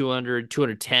 190, 200,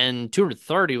 210,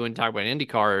 230 when you talk about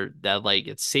IndyCar, that like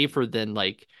it's safer than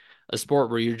like a sport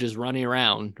where you're just running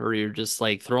around or you're just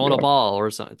like throwing a yeah. ball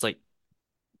or something. It's like,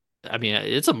 I mean,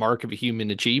 it's a mark of a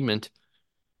human achievement.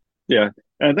 Yeah.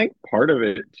 And I think part of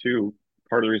it too,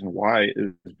 part of the reason why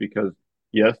is because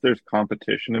yes, there's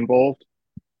competition involved,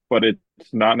 but it's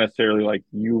not necessarily like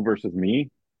you versus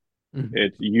me. Mhm.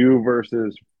 It's you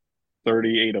versus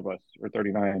 38 of us or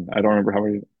 39. I don't remember how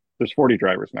many. There's 40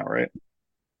 drivers now, right?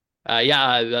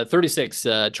 Yeah, 36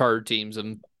 charter teams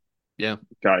and yeah.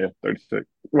 Gaia, 36.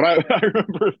 What I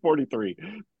remember is 43.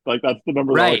 Like that's the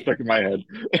number that always Right. stuck in my head.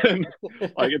 And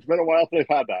like it's been a while since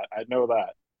they've had that. I know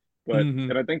that. But Hmm.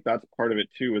 and I think that's part of it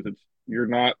too, is it's you're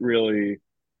not really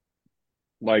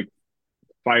like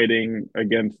fighting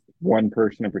against one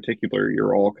person in particular.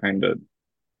 You're all kind of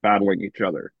battling each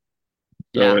other.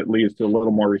 So Yeah. it leads to a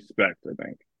little more respect, I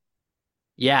think.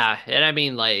 Yeah. And I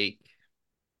mean, like,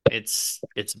 it's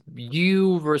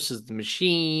you versus the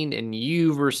machine and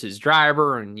you versus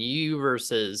driver and you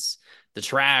versus the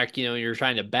track. You're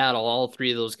trying to battle all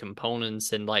three of those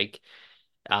components. And like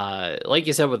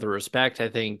you said, with the respect, I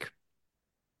think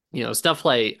stuff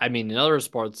like, I mean, in other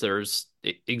sports, there's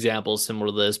examples similar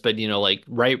to this, but, like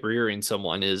right rearing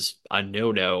someone is a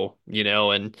no-no,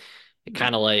 and it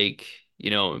kind of like,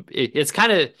 it's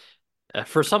kind of,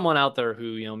 for someone out there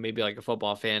who, maybe like a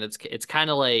football fan, it's kind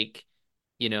of like,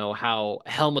 how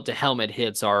helmet to helmet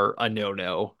hits are a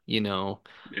no-no,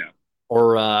 Yeah,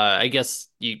 or I guess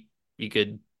you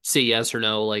could say yes or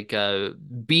no, like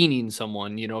beaning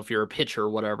someone, if you're a pitcher or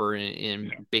whatever in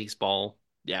yeah. baseball.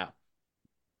 Yeah.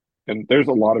 And there's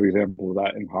a lot of examples of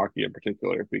that in hockey in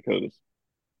particular, because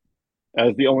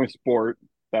as the only sport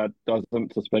that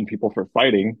doesn't suspend people for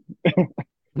fighting,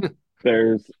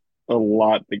 there's a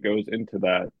lot that goes into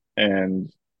that.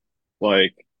 And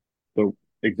like the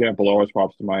example always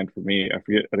pops to mind for me. I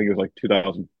forget, I think it was like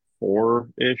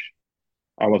 2004-ish.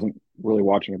 I wasn't really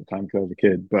watching at the time because I was a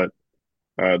kid, but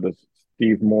the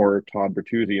Steve Moore Todd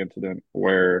Bertuzzi incident,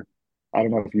 where I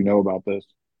don't know if you know about this,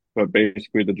 but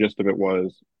basically the gist of it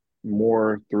was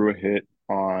Moore threw a hit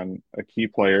on a key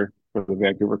player for the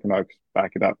Vancouver Canucks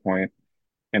back at that point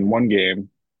in one game,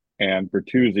 and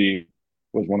Bertuzzi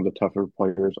was one of the tougher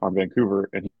players on Vancouver,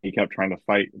 and he kept trying to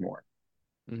fight Moore.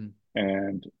 Mhm.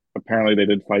 And apparently they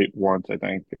did fight once, I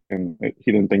think, and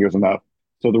he didn't think it was enough.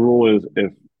 So the rule is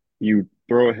if you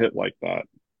throw a hit like that,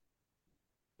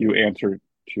 you answer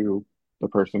to the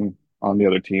person on the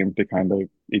other team to kind of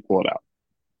equal it out.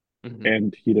 Mhm.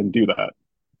 And he didn't do that.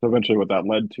 So eventually, what that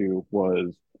led to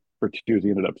was Bertuzzi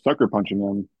ended up sucker punching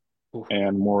him, Oof.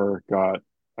 and Moore got,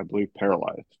 I believe,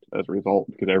 paralyzed as a result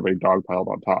because everybody dogpiled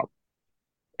on top.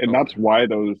 And Okay. that's why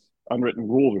those unwritten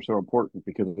rules are so important,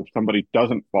 because if somebody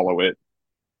doesn't follow it,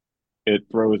 it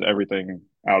throws everything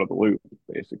out of the loop,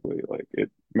 basically. Like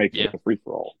it makes it Yeah. a free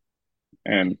for all.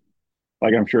 And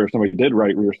like I'm sure if somebody did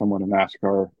right rear someone in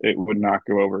NASCAR, it would not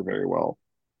go over very well.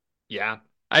 Yeah.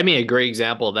 I mean, a great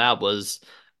example of that was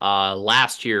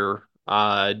last year.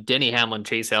 Denny Hamlin,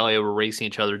 Chase Elliott were racing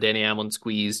each other. Denny Hamlin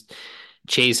squeezed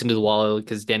Chase into the wall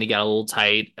because Denny got a little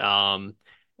tight.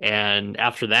 And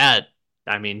after that,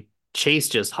 I mean, Chase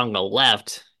just hung a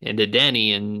left into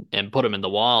Denny and put him in the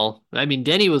wall. I mean,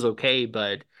 Denny was okay,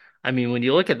 but I mean, when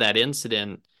you look at that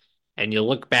incident and you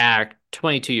look back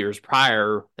 22 years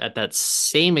prior at that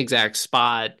same exact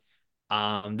spot,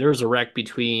 there was a wreck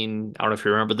between, I don't know if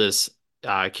you remember this,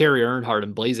 Kerry Earnhardt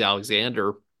and Blaze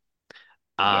Alexander.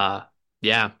 Yeah. Uh,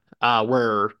 yeah,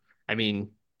 where, I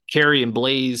mean, Kerry and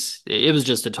Blaze, it was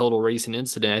just a total racing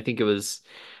incident. I think it was,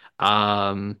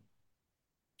 um,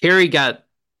 Harry got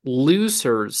loose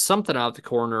or something out the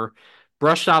corner,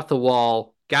 brushed off the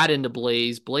wall, got into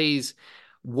Blaze. Blaze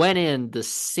went in the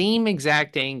same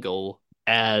exact angle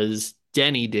as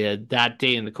Denny did that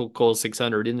day in the Coca-Cola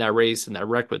 600 in that race and that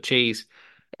wreck with Chase.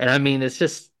 And I mean, it's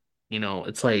just,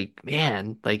 it's like,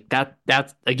 man, like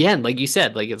that's again, like you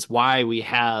said, like it's why we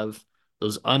have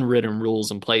those unwritten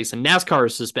rules in place. And NASCAR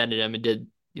suspended him and did,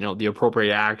 the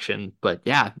appropriate action. But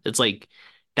yeah, it's like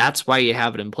that's why you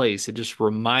have it in place. It just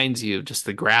reminds you of just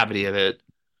the gravity of it.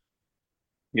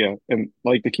 Yeah. And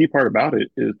like the key part about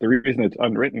it is the reason it's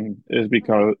unwritten is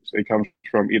because it comes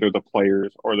from either the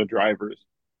players or the drivers.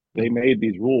 They Mhm. made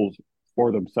these rules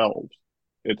for themselves.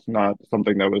 It's not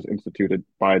something that was instituted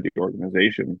by the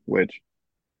organization, which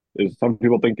is some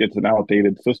people think it's an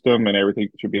outdated system and everything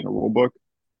should be in a rule book.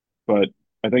 But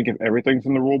I think if everything's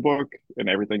in the rule book and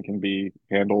everything can be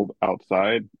handled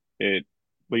outside, it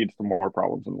leads to more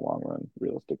problems in the long run,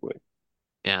 realistically.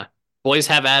 Yeah. Boys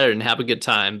have at it and have a good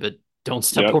time, but don't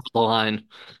step Yep. over the line.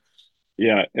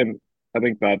 Yeah. And I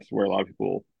think that's where a lot of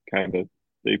people kind of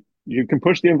they you can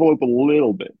push the envelope a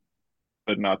little bit,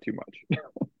 but not too much.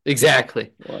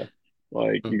 Exactly. like,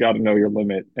 like you Mm. got to know your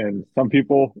limit. And some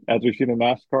people, as we've seen in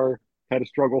NASCAR, had to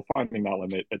struggle finding that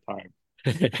limit at times.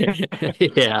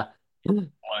 Yeah.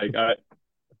 Like I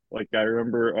I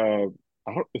remember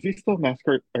I don't, is he still in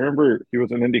NASCAR? I remember he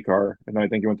was in IndyCar and I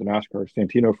think he went to NASCAR.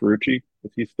 Santino Ferrucci,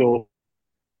 is he still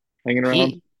hanging around?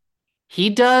 He he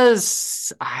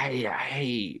does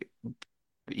I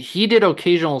he did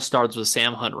occasional starts with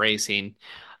Sam Hunt Racing.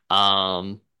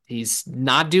 He's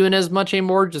not doing as much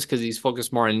anymore just because he's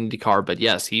focused more on IndyCar, but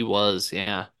yes, he was.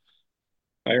 Yeah.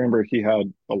 I remember he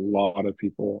had a lot of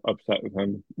people upset with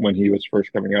him when he was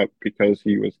first coming up because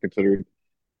he was considered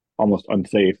almost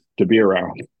unsafe to be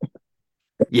around.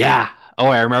 Yeah. Oh,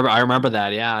 I remember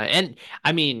that. Yeah. And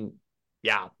I mean,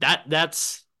 yeah,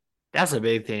 that's a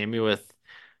big thing. I mean, with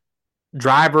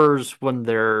drivers when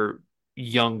they're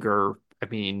younger, I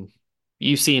mean,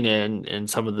 you've seen it in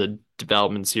some of the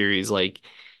development series, like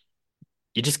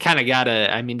you just kind of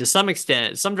gotta, I mean, to some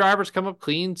extent, some drivers come up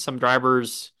clean, some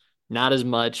drivers not as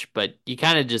much, but you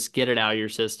kind of just get it out of your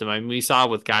system. I mean, we saw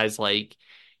with guys like,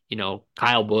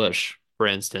 Kyle Busch, for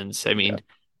instance. I Yeah. mean,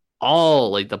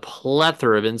 all like the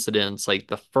plethora of incidents, like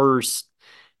the first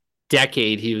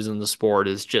decade he was in the sport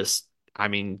is just, I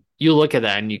mean, you look at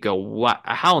that and you go, what,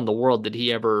 how in the world did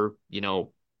he ever,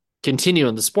 continue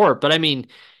in the sport? But I mean,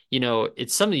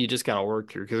 it's something you just got to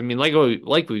work through. Cause I mean,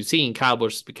 like we've seen, Kyle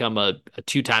Busch has become a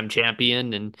two-time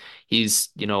champion and he's,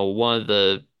 one of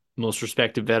the most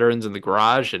respected veterans in the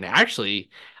garage. And actually,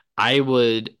 I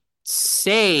would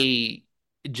say,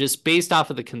 just based off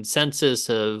of the consensus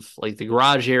of like the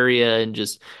garage area and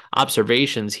just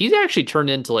observations, he's actually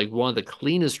turned into like one of the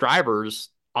cleanest drivers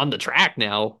on the track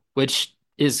now, which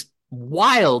is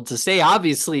wild to say,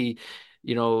 obviously,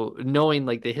 knowing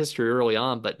like the history early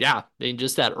on. But yeah, I mean,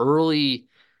 just that early,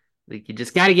 like you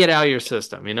just got to get out of your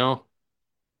system.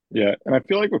 Yeah. And I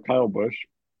feel like with Kyle Busch,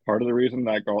 part of the reason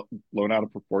that got blown out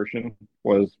of proportion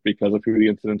was because of who the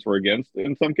incidents were against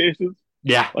in some cases,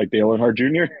 Yeah. like Dale Earnhardt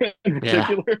Jr. in Yeah.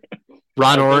 particular.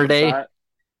 Ron I think Orday. that,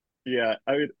 yeah,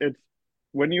 I mean, it's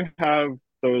when you have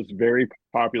those very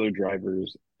popular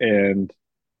drivers and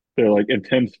they're like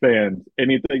intense fans,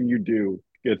 anything you do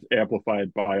gets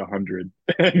amplified by 100.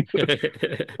 And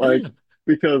like,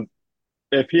 because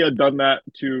if he had done that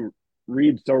to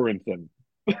Reed Sorensen,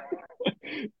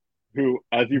 who,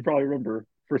 as you probably remember,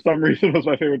 for some reason was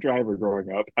my favorite driver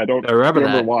growing up. I don't I remember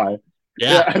remember that. why.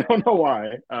 Yeah, Yeah. I don't know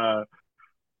why.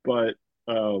 But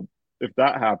if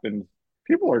that happens,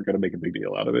 people aren't going to make a big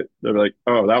deal out of it. They're like,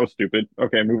 "Oh, that was stupid.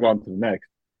 Okay, move on to the next."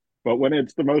 But when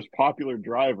it's the most popular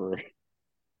driver, it's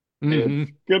Hmm.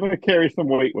 going to carry some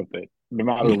weight with it, no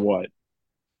matter what.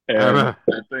 I And remember.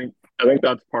 I think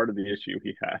that's part of the issue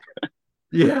he had.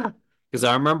 Yeah. Because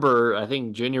I remember, I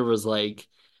think Junior was like,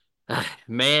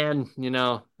 man,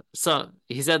 so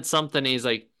he said something. He's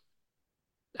like,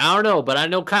 I don't know, but I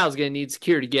know Kyle's gonna need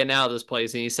security getting out of this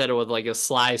place. And he said it with like a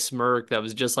sly smirk that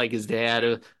was just like his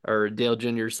dad or Dale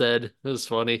Jr. said. It was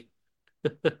funny.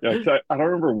 Yeah, 'cause I don't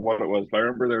remember what it was, but I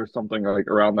remember there was something like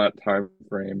around that time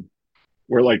frame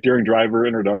where, like, during driver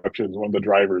introductions, one of the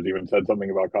drivers even said something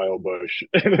about Kyle Busch,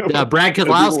 and, Yeah, Brad and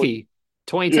people, Keselowski,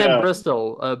 2010 yeah,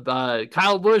 Bristol.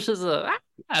 Kyle Busch is a.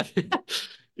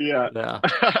 yeah, Yeah.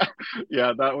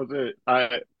 yeah, that was it.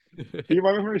 See,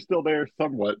 my memory's still there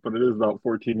somewhat, but it is about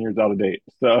 14 years out of date.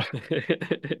 So,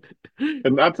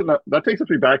 and that takes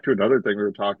me back to another thing we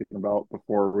were talking about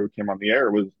before we came on the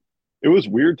air. Was it was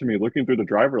weird to me looking through the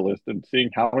driver list and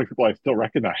seeing how many people I still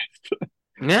recognized.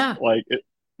 Yeah. Like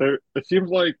it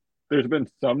seems like there's been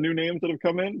some new names that have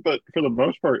come in, but for the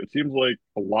most part, it seems like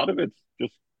a lot of it's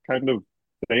just kind of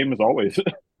same as always.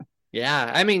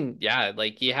 Yeah, I mean, yeah,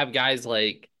 like you have guys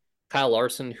like Kyle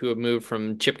Larson who have moved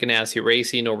from Chip Ganassi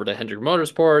Racing over to Hendrick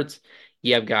Motorsports.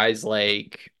 You have guys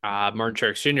like Martin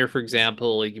Truex Jr., for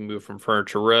example. He can move from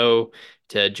Furniture Row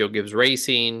to Joe Gibbs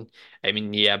Racing. I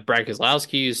mean, yeah, Brad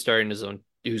Keselowski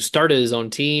who started his own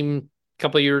team a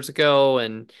couple of years ago,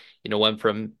 and went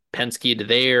from Penske to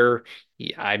there.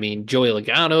 I mean, Joey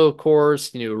Logano, of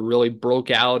course, really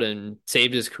broke out and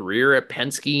saved his career at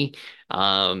Penske.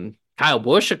 Kyle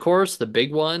Busch, of course, the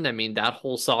big one. I mean, that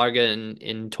whole saga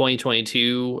in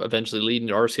 2022, eventually leading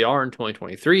to RCR in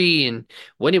 2023 and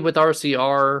winning with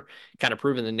RCR, kind of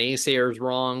proving the naysayers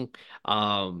wrong.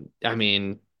 I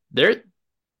mean, they're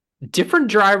different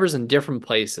drivers in different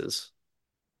places.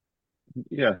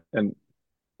 Yeah, and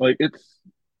like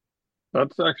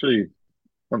that's actually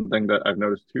one thing that I've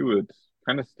noticed too. It's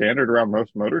kind of standard around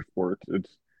most motorsports.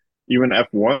 It's even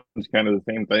F1 is kind of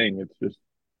the same thing. It's just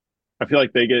I feel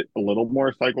like they get a little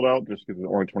more cycled out just because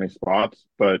there's only 20 spots,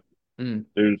 but Mm.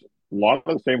 there's a lot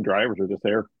of the same drivers are just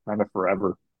there kind of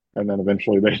forever. And then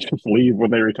eventually they just leave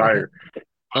when they retire.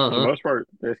 For the Uh-huh. most part,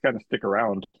 they just kind of stick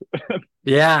around.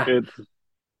 Yeah. It's,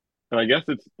 and I guess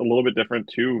it's a little bit different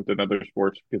too than other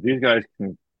sports because these guys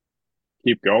can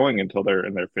keep going until they're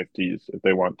in their 50s if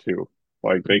they want to.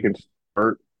 Like they can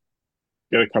start,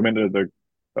 get to come into the,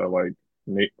 like,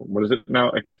 what is it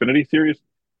now? Xfinity series?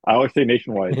 I always say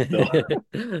nationwide still.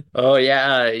 Oh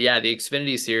yeah, yeah, the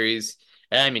Xfinity series.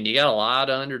 I mean, you got a lot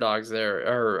of underdogs there,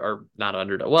 or not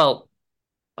underdog. Well,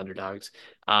 underdogs.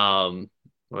 What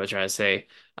was I trying to say?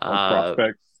 Like Uh,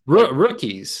 prospects.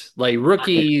 Like,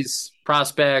 rookies,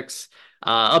 prospects,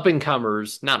 up and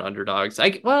comers, not underdogs. I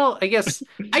guess a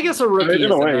I mean, rookie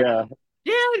in a is an way, under. yeah.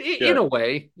 Yeah, in Yeah. a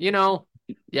way, yeah,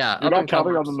 You're up not and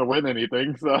counting on them comers. to win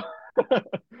anything. So,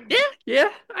 Yeah, yeah,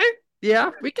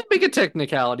 yeah, we can make a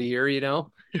technicality here. Yeah.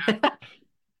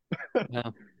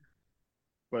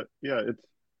 but yeah, it's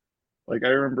like I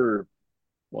remember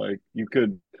like you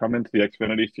could come into the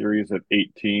Xfinity series at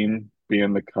 18, be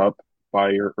in the Cup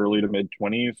by your early to mid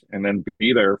 20s, and then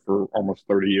be there for almost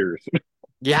 30 years.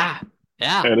 Yeah,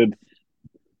 yeah. And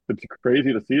it's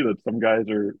crazy to see that some guys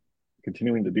are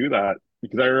continuing to do that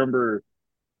because I remember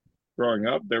growing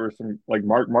up, there was some like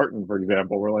Mark Martin, for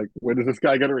example, where like, when is this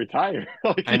guy going to retire?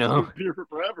 Like I he's know. been here for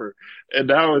forever, and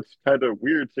now it's kind of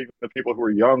weird seeing the people who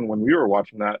were young when we were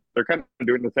watching that. They're kind of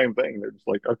doing the same thing. They're just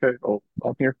like, okay, well,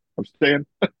 I'm here, I'm staying,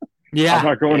 I'm Yeah.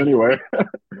 not going anywhere.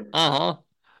 Uh-huh.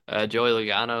 Joey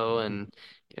Logano and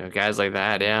guys like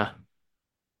that. Yeah.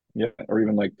 Yeah, or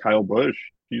even like Kyle Busch.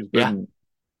 He's Yeah. been,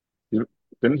 he,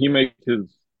 didn't he make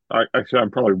his? Actually,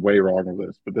 I'm probably way wrong with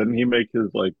this, but didn't he make his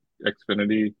like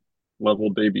Xfinity level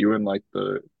debut in like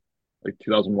the like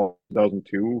 2001,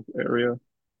 2002 area?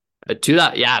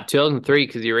 Yeah, 2003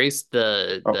 because you raced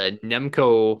the Oh, the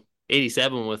Nemco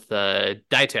 87 with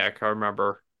Ditech, I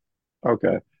remember.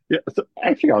 okay. Yeah, so I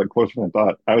actually got it closer than I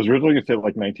thought. I was originally gonna say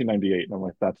like 1998, and I'm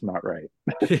like, that's not right.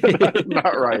 That's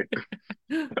not right.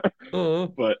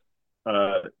 Oh. But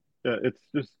yeah, it's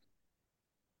just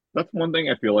that's one thing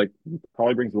I feel like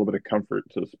probably brings a little bit of comfort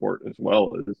to the sport as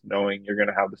well, is knowing you're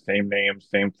gonna have the same names,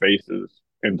 same faces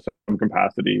in some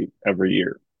capacity every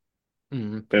year.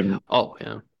 Mhm. And Oh,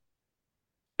 yeah.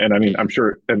 I mean, I'm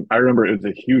sure, and I remember it was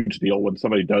a huge deal when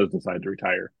somebody does decide to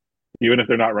retire, even if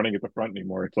they're not running at the front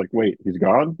anymore. It's like, wait, he's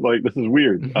gone? Like this is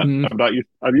weird. Mhm. I'm not used.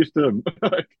 I'm used to him.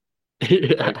 Like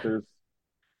Yeah. there's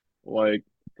like,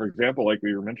 for example, like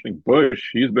we were mentioning Bush.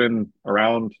 He's been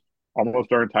around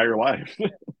almost our entire lives.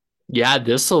 Yeah,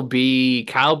 this will be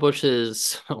Kyle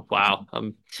Busch's. Wow,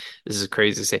 this is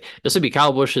crazy to say. This will be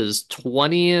Kyle Busch's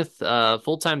 20th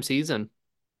full-time season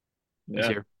this Yeah,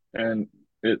 year. and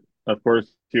it of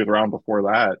course he was around before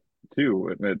that too,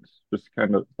 and it's just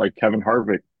kind of like Kevin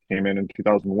Harvick came in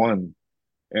 2001,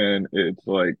 and it's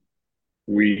like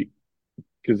we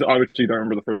because obviously you don't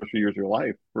remember the first few years of your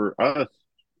life. For us,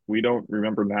 we don't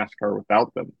remember NASCAR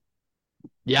without them.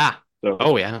 Yeah. So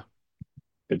Oh yeah.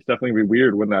 it's definitely be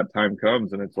weird when that time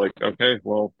comes and it's like, okay,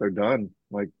 well, they're done.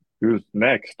 Like, who's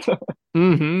next?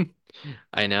 hmm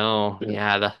I know. Yeah.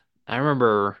 Yeah, I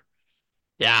remember.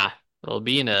 Yeah, well,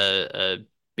 being a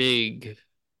big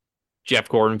Jeff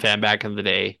Gordon fan back in the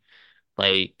day,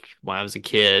 like when I was a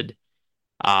kid.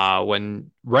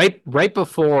 When right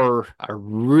before I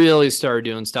really started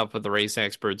doing stuff with the race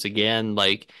experts again,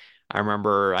 like I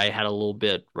remember I had a little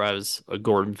bit where I was a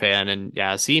Gordon fan, and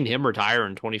yeah, seeing him retire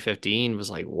in 2015 was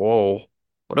like, whoa,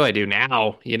 what do I do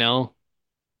now? You know?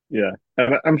 Yeah.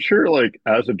 And I'm sure, like,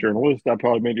 as a journalist, that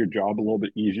probably made your job a little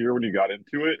bit easier when you got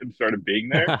into it and started being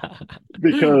there.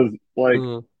 Because, like,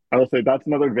 Uh, I will say that's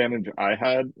another advantage I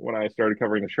had when I started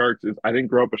covering the Sharks is I didn't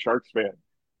grow up a Sharks fan.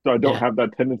 So I don't yeah, have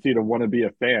that tendency to want to be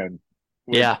a fan,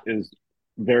 which yeah. is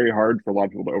very hard for a lot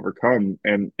of people to overcome.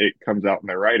 And it comes out in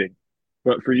their writing.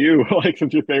 But for you, like,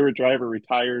 since your favorite driver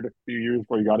retired a few years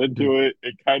before you got into it,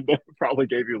 it kind of probably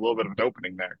gave you a little bit of an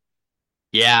opening there.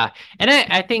 Yeah. And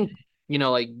I think,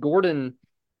 like Gordon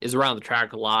is around the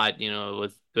track a lot,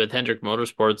 with Hendrick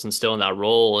Motorsports and still in that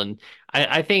role. And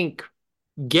I think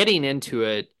getting into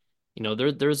it,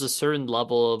 there's a certain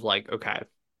level of like, okay,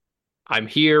 I'm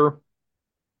here,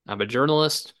 I'm a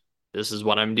journalist, this is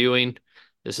what I'm doing,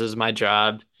 this is my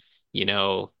job,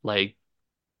 like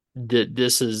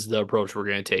this is the approach we're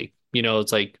gonna take.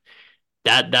 It's like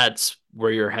that's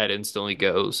where your head instantly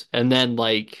goes. And then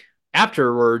like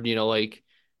afterward, like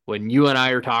when you and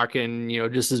I are talking,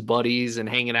 just as buddies and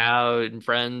hanging out and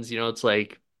friends, it's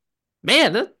like,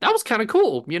 man, that was kind of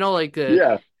cool. Like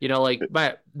Yeah. like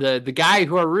the guy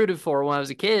who I rooted for when I was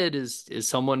a kid is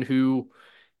someone who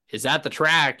is at the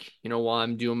track, while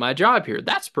I'm doing my job here.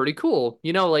 That's pretty cool.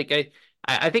 Like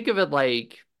I think of it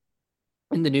like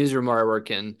in the newsroom where I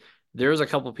work in, there's a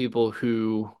couple people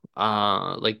who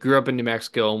like grew up in New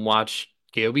Mexico and watched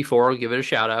KOB4, I'll give it a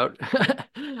shout out.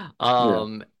 Yeah.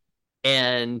 um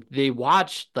and they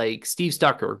watched like Steve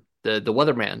Stucker, the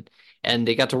weatherman, and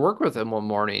they got to work with him one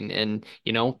morning. And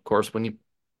of course, when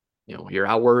you're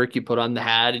at work, you put on the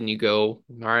hat and you go,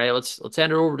 all right, let's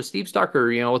hand it over to Steve Stucker,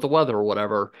 with the weather or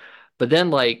whatever. But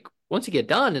then like once you get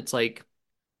done, it's like,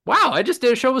 wow, I just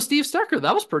did a show with Steve Stucker.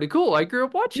 That was pretty cool. I grew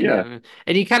up watching Yeah. him.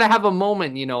 And you kind of have a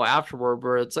moment, afterward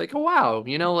where it's like, oh wow,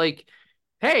 like,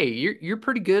 hey, you're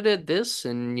pretty good at this,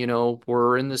 and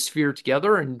we're in this sphere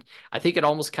together. And I think it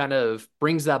almost kind of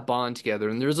brings that bond together.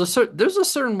 And there's a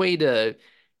certain way to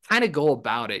kind of go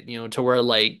about it, to where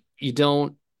like you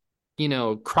don't,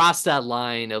 cross that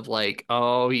line of like,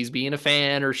 oh, he's being a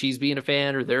fan or she's being a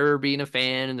fan or they're being a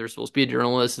fan and they're supposed to be a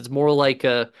journalist. It's more like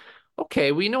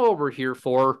okay, we know what we're here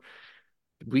for.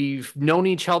 We've known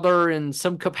each other in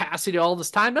some capacity all this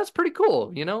time. That's pretty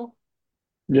cool,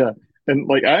 Yeah. And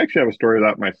like I actually have a story of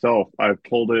that myself. I've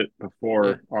told it Yeah.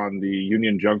 before on the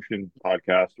Union Junction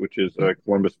podcast, which is Mm-hmm. a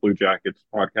Columbus Blue Jackets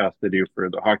podcast they do for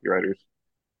the hockey writers.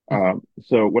 Mm-hmm.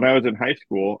 So when I was in high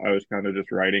school, I was kind of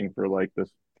just writing for like this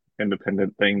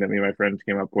independent thing that me and my friends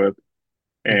came up with,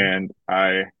 and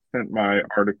I sent my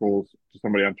articles to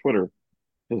somebody on Twitter.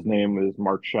 His name is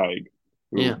Mark Scheig,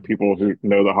 who Yeah. people who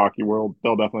know the hockey world,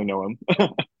 they'll definitely know him.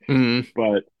 Mm-hmm.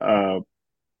 But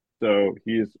so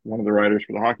he's one of the writers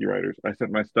for the hockey writers. I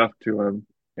sent my stuff to him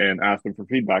and asked him for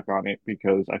feedback on it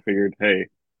because I figured, hey,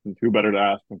 who better to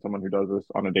ask than someone who does this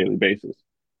on a daily basis?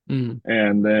 Mm-hmm.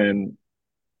 And then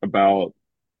about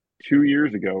 2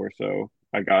 years ago or so,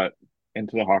 I got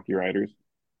into the hockey writers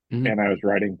Mm-hmm. and I was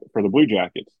writing for the Blue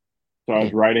Jackets. So I Yeah.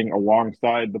 was writing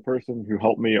alongside the person who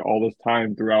helped me all this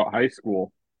time throughout high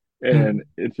school. And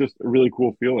Mm-hmm. it's just a really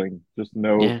cool feeling just to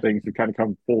know Yeah. things have kind of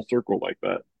come full circle like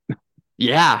that.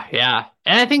 Yeah. Yeah.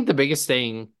 And I think the biggest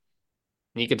thing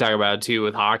you could talk about it too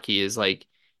with hockey is like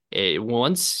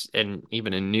once and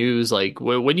even in news, like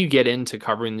when you get into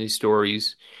covering these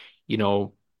stories, you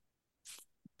know,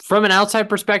 from an outside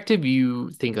perspective, you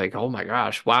think like, oh my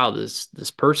gosh, wow, this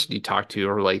person you talk to,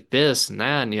 or like this and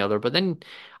that and the other. But then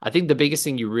I think the biggest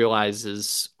thing you realize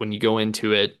is when you go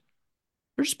into it,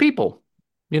 they're just people,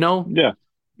 you know, Yeah.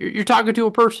 you're talking to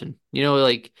a person,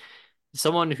 like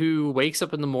someone who wakes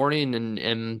up in the morning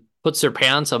and puts their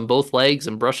pants on both legs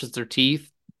and brushes their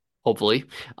teeth, hopefully,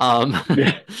 um,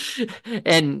 Yeah.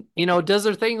 and does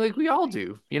their thing like we all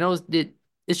do.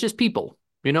 It's just people,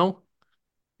 you know.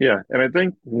 Yeah. And I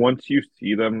think once you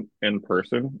see them in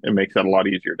person, it makes that a lot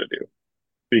easier to do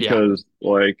Yeah. because,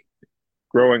 like,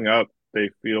 growing up, they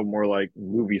feel more like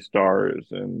movie stars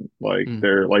and like Mm,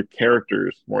 they're like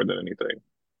characters more than anything.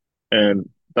 And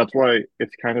that's why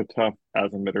it's kind of tough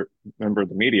as a member of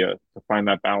the media to find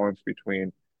that balance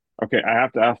between, okay, I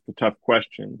have to ask the tough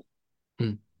questions,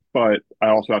 mm, but I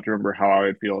also have to remember how I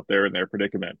would feel if they're in their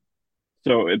predicament.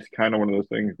 So it's kind of one of those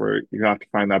things where you have to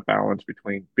find that balance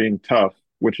between being tough,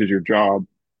 which is your job,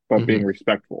 but being mhm.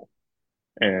 respectful.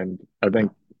 And I Yeah.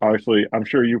 think, obviously, I'm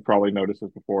sure you've probably noticed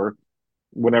this before.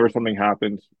 Whenever something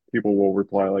happens, people will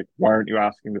reply like, "Why aren't you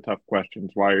asking the tough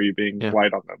questions? Why are you being Yeah.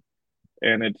 light on them?"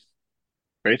 And it's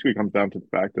basically comes down to the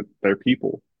fact that they're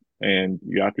people, and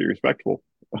you have to be respectful.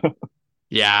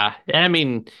 Yeah. And I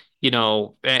mean,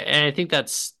 and I think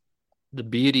that's the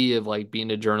beauty of like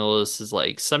being a journalist is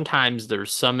like sometimes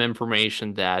there's some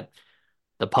information that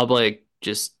the public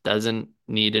just doesn't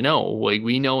need to know. Like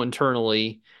we know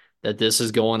internally that this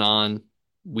is going on.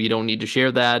 We don't need to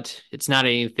share that. It's not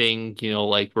anything,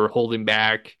 like we're holding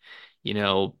back,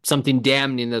 something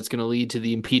damning that's going to lead to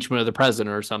the impeachment of the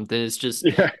president or something. It's just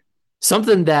Yeah,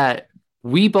 something that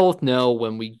we both know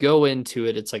when we go into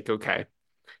it. It's like, okay,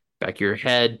 back of your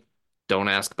head, don't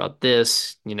ask about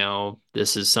this.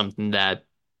 This is something that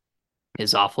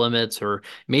is off limits, or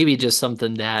maybe just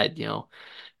something that,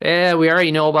 we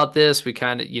already know about this. We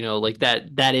kind of, like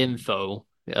that info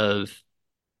of,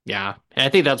 yeah. And I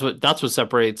think that's what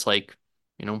separates like,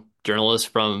 journalists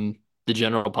from the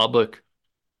general public.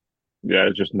 yeah,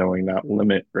 it's just knowing that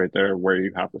limit right there where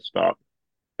you have to stop.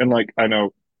 And like, I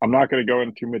know I'm not going to go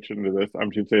into too much into this.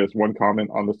 I'm just say this one comment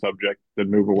on the subject,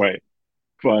 then move away.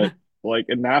 But like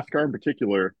in NASCAR in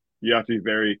particular, you have to be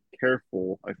very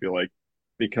careful, I feel like,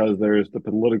 because there's the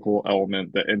political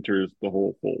element that enters the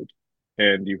whole fold.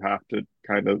 And you have to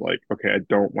kind of like, okay, I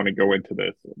don't want to go into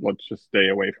this. Let's just stay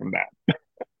away from that.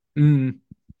 Mm.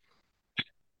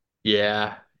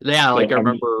 Yeah. Yeah, So like I I'm,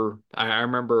 remember I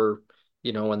remember,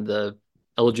 when the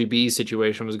LGB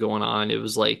situation was going on, it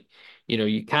was like,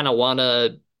 you kind of want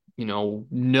to,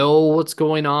 know what's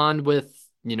going on with,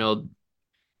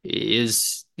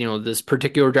 is, this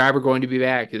particular driver going to be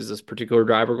back? Is this particular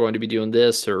driver going to be doing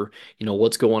this, or,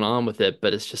 what's going on with it?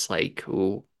 But it's just like,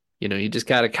 ooh, you just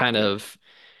got to kind of,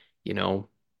 you know,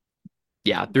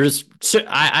 yeah,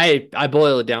 I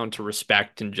boil it down to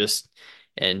respect and just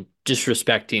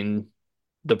respecting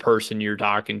the person you're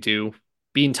talking to,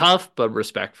 being tough but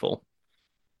respectful.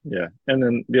 yeah. And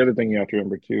then the other thing you have to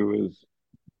remember too is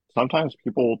sometimes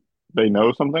people, they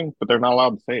know something, but they're not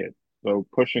allowed to say it. So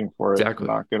pushing for it's Exactly.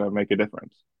 not going to make a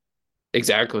difference.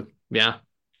 Exactly. Yeah.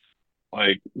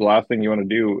 Like the last thing you want to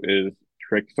do is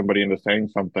trick somebody into saying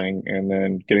something and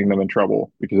then getting them in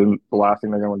trouble because then the last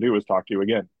thing they're going to do is talk to you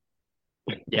again.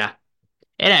 Yeah.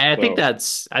 And I think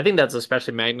So that's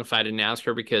especially magnified in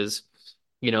NASCAR because,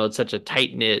 it's such a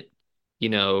tight knit, you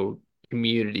know,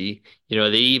 community. They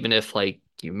even if like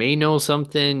you may know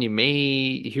something, you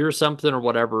may hear something or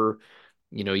whatever,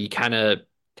 you kind of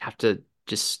have to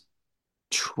just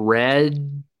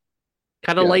tread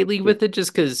kind of yeah, lightly just with it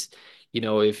just because,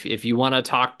 if you want to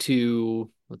talk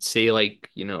to, let's say, like,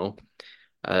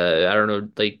 I don't know,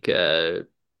 like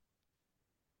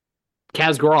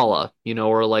Kaz Gralla,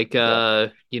 or like Yeah,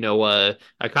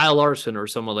 a Kyle Larson or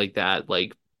someone like that.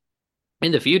 Like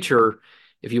in the future,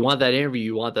 if you want that interview,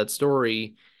 you want that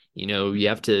story, you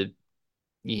have to.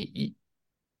 You,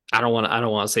 I don't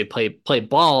want to say play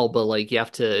ball, but like you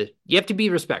have to be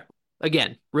respectful.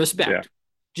 Again, yeah, respect.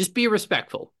 Just be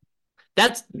respectful.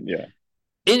 That's yeah.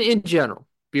 in general.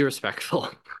 Be respectful.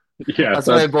 Yes, That's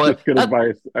my that's boy. just good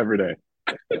advice every day.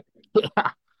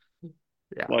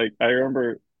 Yeah. Like I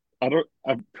remember,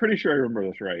 I'm pretty sure I remember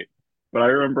this right, but I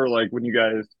remember like when you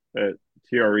guys at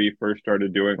TRE first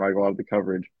started doing like a lot of the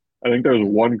coverage. I think there was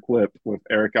one clip with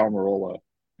Eric Almirola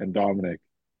and Dominic.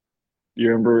 You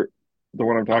remember the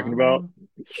one I'm talking about?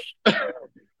 Um,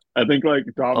 I think like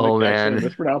Dominic oh actually man.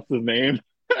 mispronounced his name.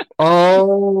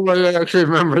 Oh, I actually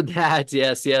remember that.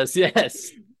 Yes, yes,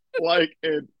 yes. Like,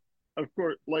 and of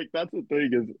course, like that's the thing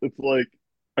is, it's like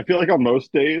I feel like on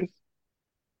most days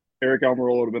Eric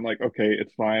Almirola would have been like, okay,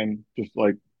 it's fine, just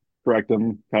like correct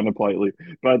him kind of politely.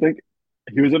 But I think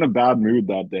he was in a bad mood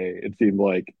that day, it seemed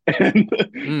like. And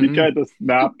he Hmm. kind of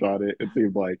snapped on it, it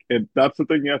seemed like. And that's the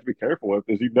thing you have to be careful with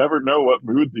is you never know what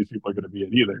mood these people are going to be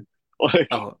in either.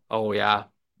 Like, Oh yeah.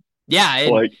 Yeah,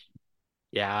 and like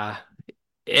yeah.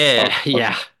 uh, I'm,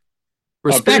 Yeah.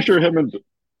 I'm pretty Respect. sure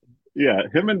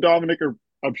him and Dominic are,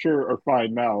 I'm sure, are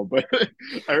fine now. But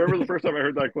I remember the first time I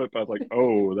heard that clip, I was like,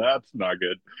 oh, that's not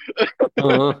good.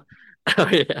 Uh, oh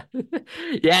yeah.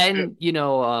 Yeah, and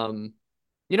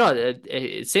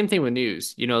same thing with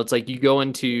news. It's like you go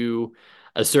into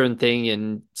a certain thing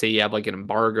and say you have like an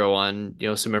embargo on,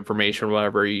 some information or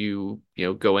whatever,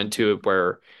 go into it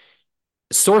where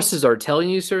sources are telling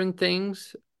you certain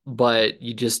things, but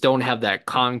you just don't have that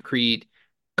concrete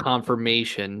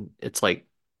confirmation. It's like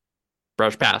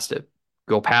brush past it,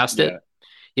 go past Yeah,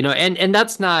 it. And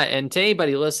that's not, and to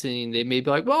anybody listening, they may be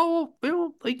like, well,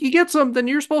 like you get something,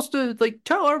 you're supposed to like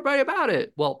tell everybody about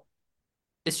it. Well,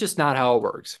 it's just not how it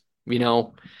works. You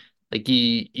know, like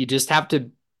you just have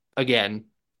to, again,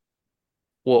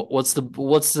 what's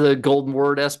the golden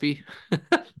word, SB?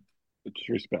 it's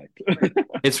respect.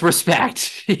 It's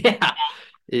respect. Yeah.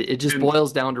 It just And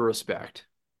boils down to respect.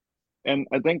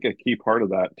 I think a key part of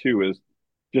that too is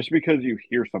just because you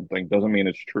hear something doesn't mean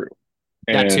it's true.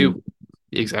 That And too.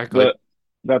 Exactly. the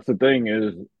that's the thing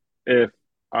is if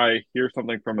I hear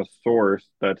something from a source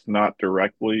that's not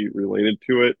directly related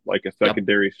to it, like a Yep.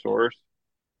 secondary source,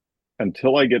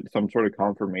 until I get some sort of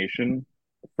confirmation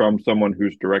from someone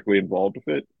who's directly involved with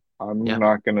it, I'm Yeah.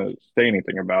 not gonna say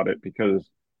anything about it because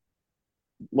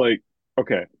like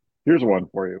okay, here's one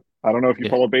for you. I don't know if you Yeah.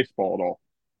 follow baseball at all,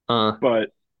 Uh,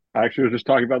 but I actually was just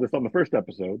talking about this on the first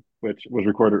episode, which was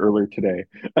recorded earlier today.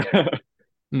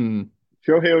 hmm.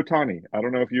 Shohei Ohtani. I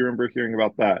don't know if you remember hearing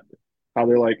about that. How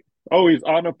they're like, oh, he's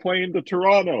on a plane to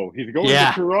Toronto. He's going to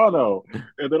Yeah. Toronto.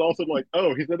 And then also like,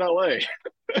 oh, he's in LA.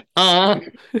 Uh,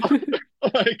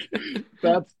 Like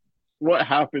that's what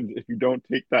happens if you don't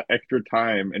take that extra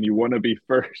time and you want to be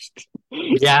first.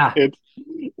 yeah. It's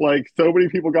like so many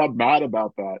people got mad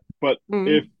about that. But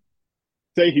if Mm.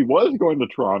 say he was going to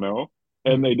Toronto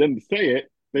and they Mm. didn't say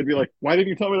it, they'd be like, why didn't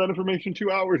you tell me that information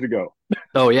 2 hours ago?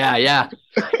 Oh yeah, yeah.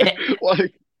 Eh,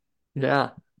 Like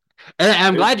yeah. And it's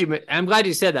I'm glad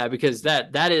you said that because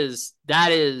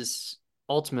that is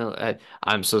ultimately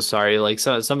I'm so sorry. Like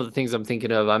some of the things I'm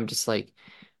thinking of, I'm just like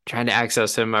trying to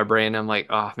access in my brain. I'm like,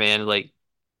 oh man, like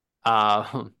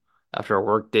uh after a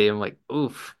work day, I'm like,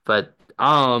 oof. But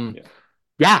yeah,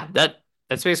 yeah,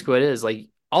 that's basically what it is. Like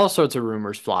all sorts of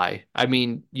rumors fly. I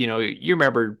mean, you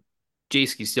remember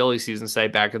J.Ski Silly season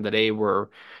site back in the day where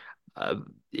uh,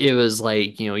 it was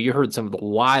like, you heard some of the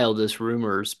wildest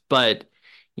rumors, but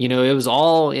it was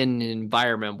all in an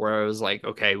environment where it was like,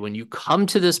 okay, when you come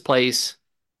to this place,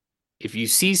 if you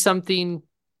see something,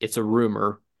 it's a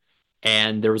rumor.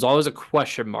 And there was always a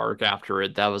question mark after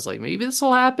it that was like, maybe this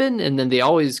will happen. And then they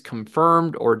always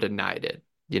confirmed or denied it,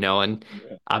 and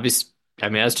yeah, obviously, I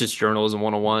mean, that's just journalism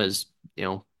 101 is,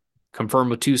 confirm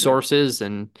with two yeah. sources.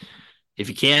 And if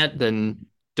you can't, then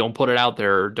don't put it out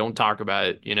there or don't talk about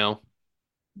it.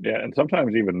 Yeah, and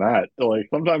sometimes even that, like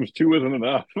sometimes two isn't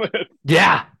enough.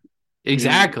 Yeah, You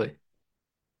exactly.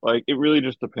 like it really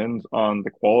just depends on the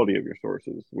quality of your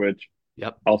sources, which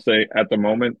Yep. I'll say at the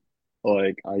moment,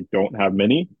 like I don't have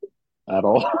many at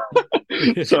all.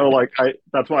 So like I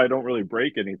that's why I don't really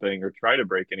break anything or try to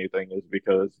break anything is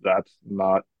because that's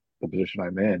not the position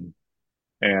I'm in.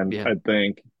 And Yeah. I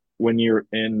think when you're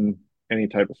in any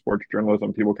type of sports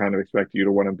journalism, people kind of expect you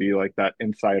to want to be like that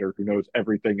insider who knows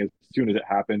everything as soon as it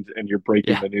happens and you're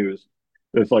breaking Yeah. the news.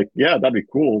 It's like, yeah, that'd be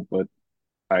cool, but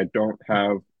I don't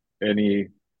have any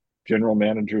general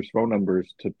managers' phone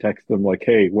numbers to text them like,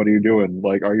 "Hey, what are you doing?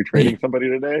 Like, are you trading somebody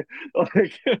today?"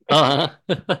 Like, Uh-huh.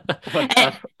 like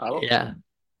I don't, Yeah.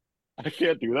 I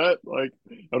can't do that. Like,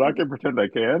 I'm not gonna pretend I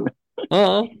can.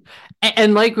 Uh-huh.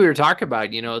 And like we were talking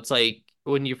about, it's like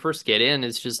when you first get in,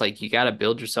 it's just like you got to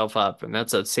build yourself up. And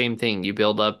that's the same thing. You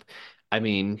build up, I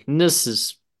mean, this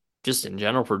is just in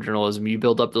general for journalism. You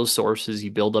build up those sources,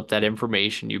 you build up that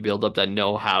information, you build up that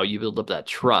know-how, you build up that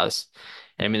trust.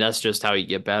 And I mean, that's just how you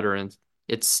get better. And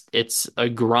it's a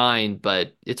grind,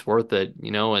 but it's worth it.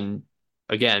 And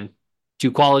again,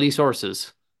 two quality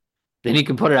sources. Then you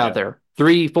can put it out Yeah, there.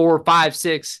 Three, four, five,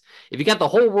 six. If you got the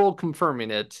whole world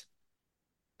confirming it,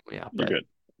 yeah, you're but good.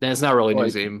 then it's not really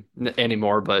news Like,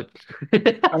 anymore. But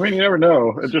I mean, you never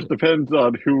know. It just depends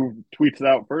on who tweets it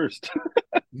out first.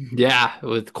 yeah,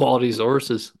 with quality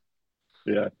sources.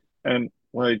 Yeah, and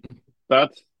like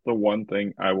that's the one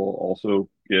thing I will also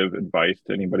give advice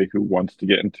to anybody who wants to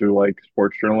get into like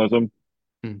sports journalism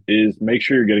Mm. is make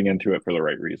sure you're getting into it for the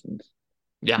right reasons.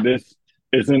 Yeah. This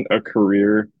isn't a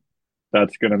career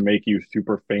that's going to make you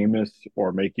super famous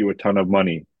or make you a ton of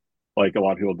money like a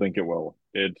lot of people think it will.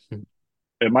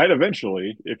 It might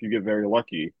eventually, if you get very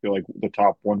lucky, feel like the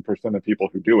top 1% of people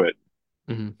who do it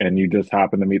Mm-hmm. and you just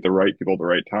happen to meet the right people at the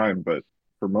right time. But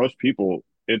for most people,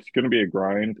 it's going to be a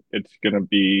grind. It's going to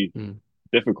be Mm.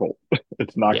 difficult.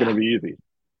 It's not going to Yeah. be easy.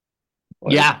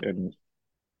 Like, Yeah. and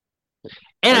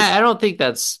And like, I don't think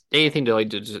that's anything to like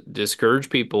discourage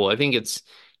people. I think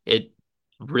it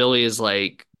really is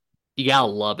like you gotta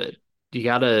love it. You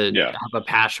gotta yeah, have a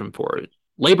passion for it.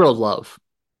 Labor of love.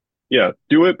 yeah,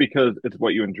 do it because it's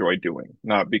what you enjoy doing,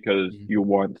 not because Mhm. you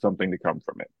want something to come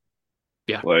from it.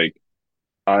 Yeah. Like,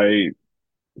 I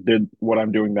did what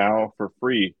I'm doing now for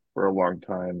free for a long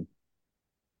time.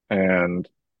 And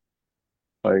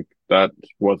like that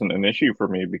wasn't an issue for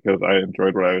me because I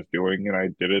enjoyed what I was doing and I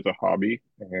did it as a hobby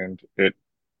and it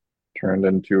turned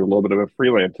into a little bit of a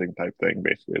freelancing type thing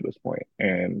basically at this point.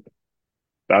 And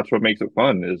that's what makes it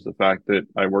fun is the fact that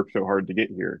I worked so hard to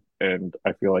get here and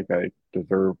I feel like I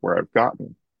deserve where I've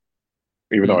gotten,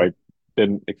 even though Mm. I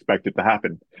didn't expect it to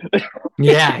happen.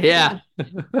 Yeah, yeah.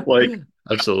 Like,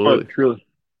 but Absolutely. truly,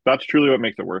 that's truly what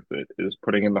makes it worth it is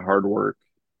putting in the hard work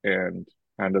and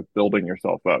kind of building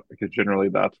yourself up because generally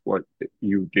that's what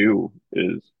you do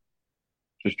is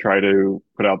just try to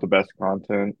put out the best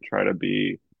content, try to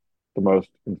be the most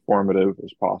informative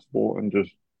as possible, and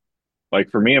just like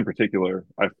for me in particular,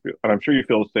 I feel, and I'm sure you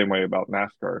feel the same way about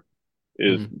NASCAR,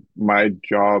 is Mm. my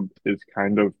job is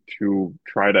kind of to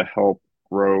try to help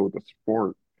grow the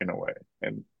sport in a way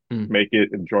and Mm. make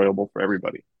it enjoyable for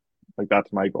everybody. Like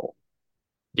that's my goal.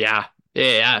 Yeah. Yeah,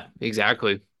 yeah,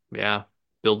 exactly. Yeah.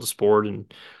 Build the sport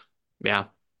and yeah.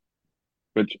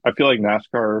 Which I feel like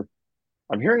NASCAR,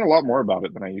 I'm hearing a lot more about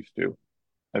it than I used to.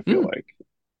 I feel Mm. like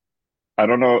I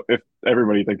don't know if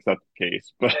everybody thinks that's the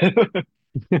case,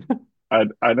 but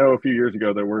I know a few years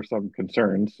ago there were some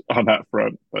concerns on that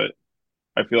front, but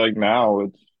I feel like now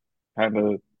it's kind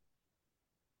of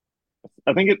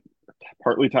I think it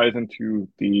partly ties into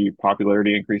the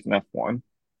popularity increase in F1.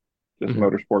 Just Mhm.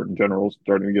 motorsport in general is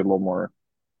starting to get a little more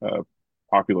uh,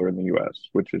 popular in the US,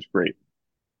 which is great.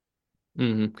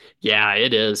 Mhm. Yeah,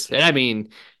 it is. And I mean,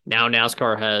 now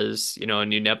NASCAR has, a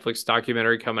new Netflix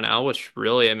documentary coming out, which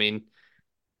really, I mean,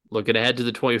 looking ahead to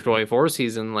the 2024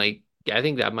 season, like, I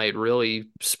think that might really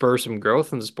spur some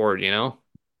growth in the sport?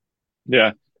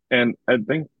 Yeah, and I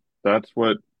think that's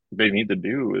what they need to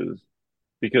do is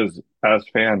because as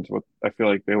fans, what I feel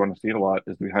like they want to see a lot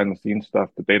is behind the scenes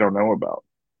stuff that they don't know about.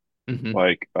 Hmm.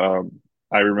 Like,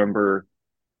 I remember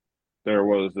there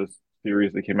was this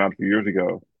series that came out a few years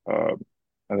ago.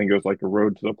 I think it was like a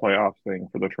road to the playoffs thing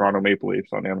for the Toronto Maple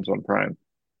Leafs on Amazon Prime.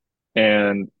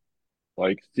 And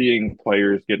like seeing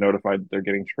players get notified that they're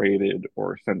getting traded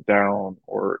or sent down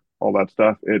or all that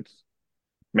stuff, it's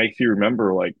makes you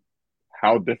remember like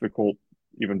how difficult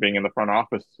even being in the front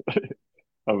office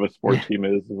of a sports Yeah. team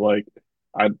is. Like,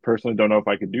 I personally don't know if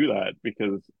I could do that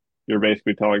because you're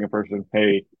basically telling a person,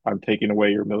 "Hey, I'm taking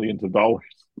away your millions of dollars."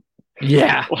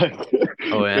 Yeah. Like,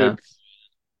 Oh, yeah.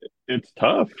 it's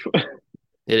tough.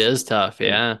 It is tough. And,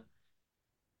 Yeah.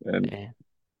 and Yeah.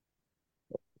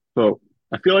 so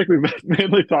I feel like we've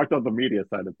mainly talked on the media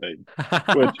side of things,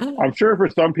 which I'm sure for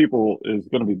some people is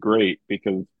going to be great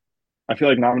because I feel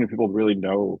like not many people really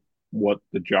know what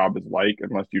the job is like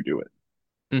unless you do it.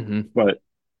 Hmm. But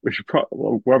we should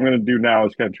probably, what I'm going to do now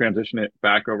is kind of transition it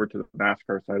back over to the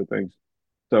NASCAR side of things.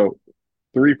 So,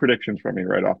 three predictions from me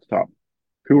right off the top.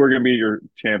 Who are going to be your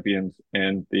champions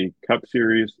in the Cup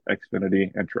Series,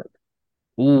 Xfinity, and Truck?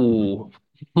 Ooh.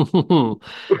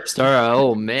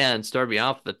 Oh man, start me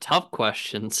off with the tough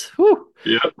questions. Whew.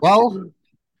 Yep. Well,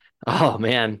 oh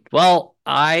man. Well,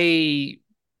 I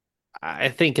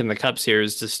think in the Cup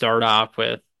Series to start off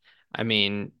with, I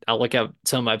mean, I'll look up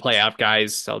some of my playoff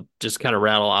guys. I'll just kind of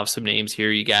rattle off some names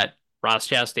here. You got Ross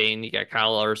Chastain, you got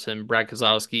Kyle Larson, Brad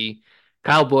Keselowski,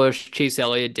 Kyle Busch, Chase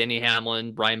Elliott, Denny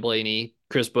Hamlin, Ryan Blaney,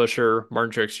 Chris Buescher,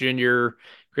 Martin Truex Jr.,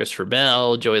 Christopher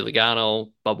Bell, Joey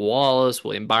Logano, Bubba Wallace,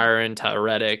 William Byron, Tyler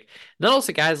Reddick. Then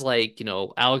also guys like,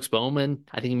 Alex Bowman,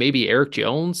 I think maybe Eric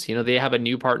Jones. They have a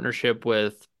new partnership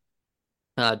with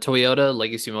Toyota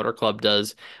Legacy Motor Club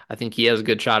does. I think he has a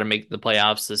good shot of making the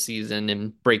playoffs this season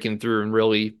and breaking through and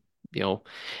really, you know,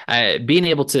 being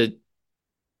able to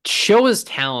show his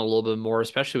talent a little bit more,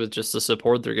 especially with just the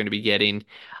support they're going to be getting.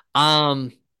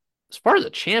 Um, as far as a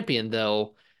champion,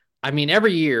 though, I mean,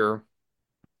 every year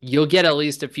you'll get at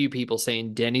least a few people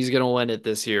saying Denny's going to win it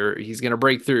this year. He's going to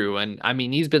break through. And I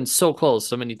mean, he's been so close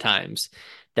so many times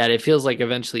that it feels like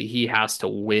eventually he has to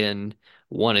win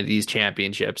one of these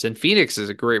championships. And Phoenix is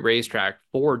a great racetrack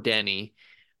for Denny.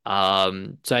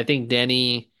 So I think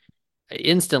Denny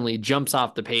instantly jumps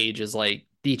off the page as like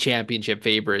the championship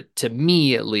favorite to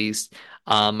me at least.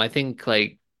 I think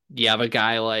like you have a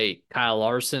guy like Kyle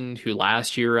Larson who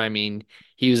last year, I mean,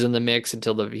 he was in the mix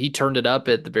until he turned it up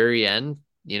at the very end,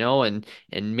 and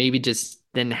maybe just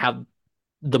didn't have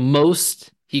the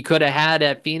most he could have had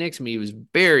at Phoenix. I mean, he was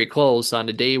very close on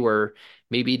a day where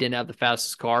maybe he didn't have the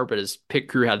fastest car, but his pit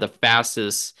crew had the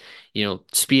fastest,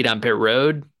 speed on pit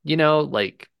road,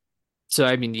 like so,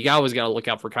 I mean, you always got to look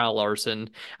out for Kyle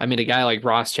Larson. I mean, a guy like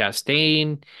Ross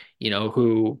Chastain,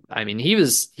 who, I mean,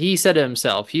 he said it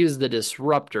himself, he was the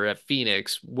disruptor at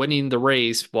Phoenix, winning the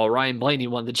race while Ryan Blaney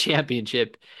won the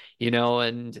championship,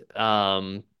 and,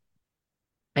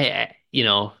 you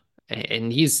know,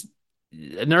 and he's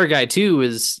another guy too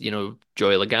is,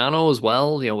 Joey Logano as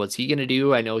well. What's he going to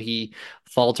do? I know he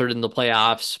faltered in the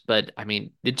playoffs, but I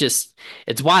mean, it's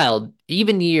wild.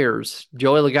 Even years,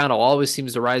 Joey Logano always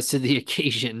seems to rise to the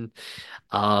occasion.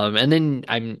 And then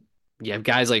you have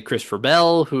guys like Christopher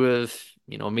Bell who have,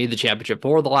 made the championship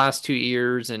for the last 2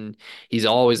 years, and he's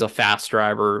always a fast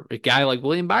driver. A guy like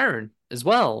William Byron as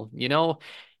well,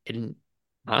 and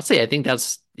honestly, I think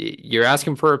you're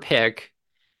asking for a pick.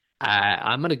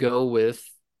 I'm gonna go with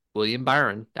William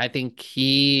Byron. I think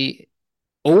he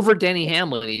over Denny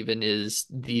Hamlin even is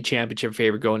the championship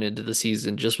favorite going into the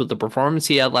season, just with the performance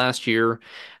he had last year,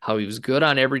 how he was good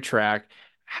on every track,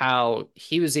 how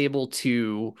he was able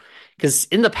to, because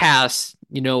in the past,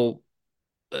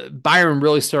 Byron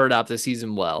really started out the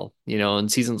season well, in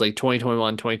seasons like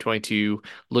 2021, 2022,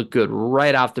 looked good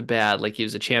right off the bat, like he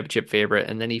was a championship favorite,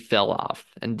 and then he fell off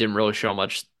and didn't really show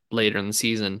much later in the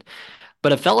season.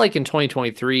 But it felt like in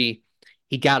 2023,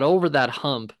 he got over that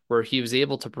hump where he was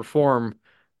able to perform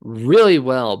really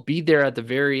well, be there at the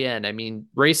very end. I mean,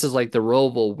 races like the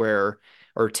Roval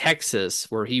or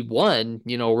Texas, where he won,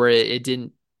 where it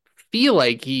didn't feel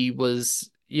like he was,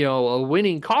 a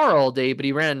winning car all day, but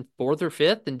he ran fourth or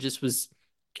fifth and just was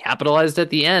capitalized at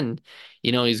the end.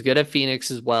 He's good at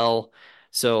Phoenix as well.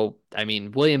 So, I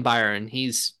mean, William Byron, he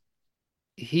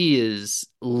is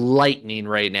lightning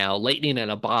right now, lightning in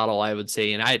a bottle, I would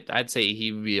say, and I'd say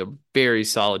he would be a very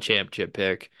solid championship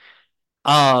pick.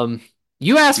 Um,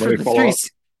 you asked Let for me the follow three. up.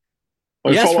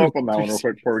 Let You me asked follow for up on that three. one real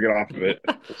quick before we get off of it.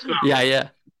 So, Yeah, yeah,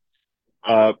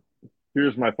 uh,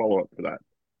 here's my follow up for that.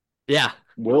 yeah.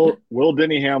 Will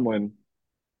Denny Hamlin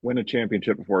win a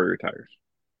championship before he retires?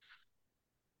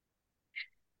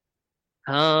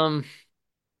 Um,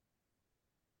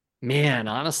 man,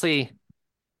 honestly,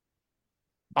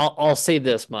 I'll say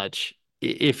this much: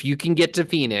 if you can get to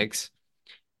Phoenix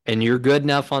and you're good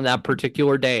enough on that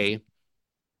particular day,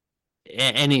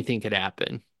 anything could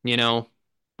happen.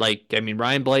 Like I mean,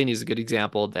 Ryan Blaney is a good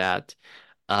example of that.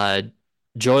 Uh,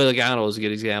 Joey Logano is a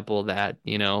good example of that.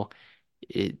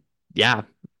 It, yeah,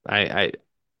 I, I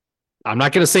I'm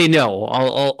not gonna say no.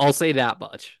 I'll say that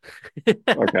much.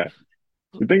 Okay.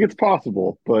 You think it's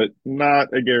possible, but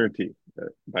not a guarantee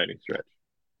by any stretch.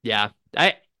 Yeah,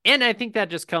 I think that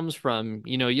just comes from,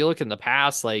 you look in the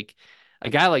past, like a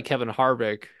guy like Kevin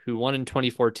Harvick who won in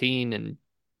 2014, and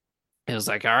it was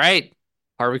like, all right,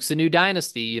 Harvick's the new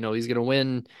dynasty. He's gonna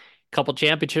win a couple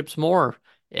championships more,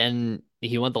 and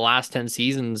he went the last 10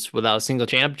 seasons without a single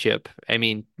championship. I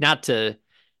mean, not to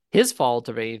his fault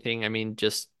or anything. I mean,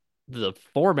 just the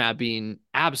format being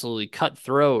absolutely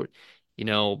cutthroat. You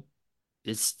know,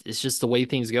 it's just the way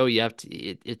things go. You have to.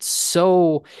 It's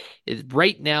so.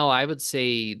 Right now, I would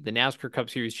say the NASCAR Cup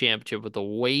Series championship with the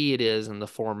way it is and the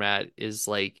format is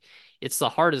like it's the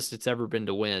hardest it's ever been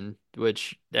to win,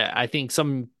 which I think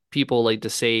some people like to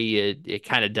say it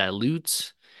kind of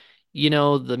dilutes,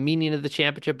 the meaning of the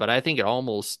championship, but I think it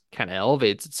almost kind of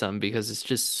elevates it some because it's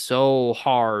just so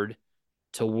hard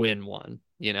to win one.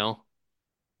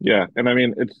 Yeah, and I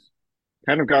mean it's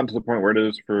kind of gotten to the point where it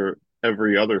is for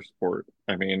every other sport.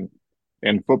 I mean,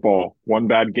 in football, one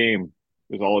bad game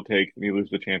is all it takes, and you lose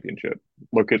the championship.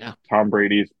 Look at Yeah. Tom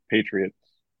Brady's Patriots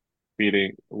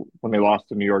beating when they lost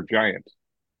to New York Giants,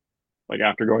 like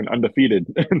after going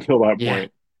undefeated until that Yeah.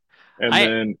 point. And I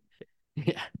then,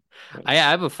 yeah. I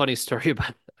have a funny story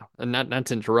about not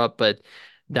to interrupt, but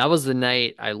that was the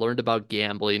night I learned about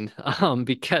gambling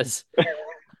because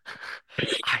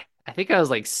I think I was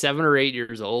like 7 or 8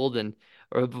 years old, and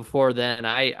or before then,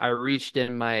 I reached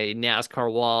in my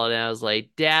NASCAR wallet and I was like,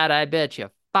 Dad, I bet you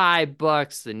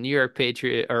 $5 the New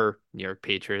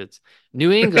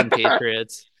England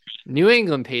Patriots, New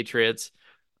England Patriots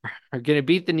are gonna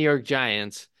beat the New York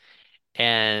Giants.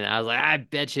 And I was like, I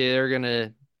bet you they're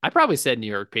gonna. I probably said New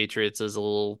York Patriots as a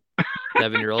little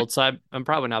 7-year old, so I'm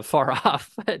probably not far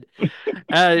off. But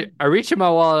I reached in my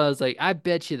wallet. I was like, I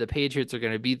bet you the Patriots are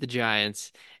going to beat the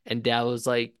Giants. And Dad was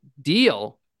like,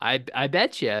 deal. I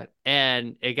bet you.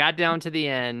 And it got down to the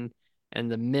end, and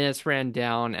the minutes ran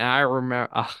down. And I remember,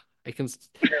 I can,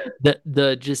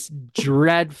 the just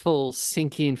dreadful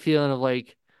sinking feeling of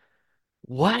like,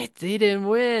 what? They didn't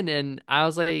win. And I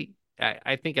was like,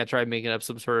 I think I tried making up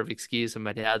some sort of excuse, and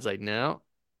my dad's like, no,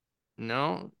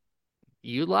 no,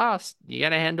 you lost. You got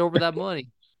to hand over that money.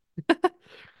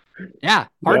 Yeah,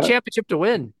 hard yeah, championship to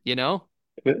win. it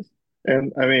is.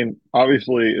 And I mean,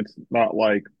 obviously, it's not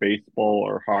like baseball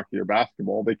or hockey or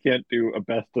basketball. They can't do a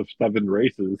best of seven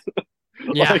races.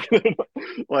 Yeah. like,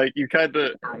 like you kind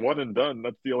of one and done.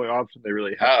 That's the only option they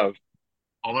really have.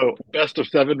 Although best of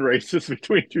seven races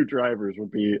between two drivers would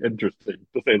be interesting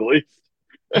to say the least.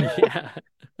 Yeah.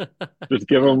 Just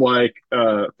give them like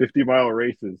 50-mile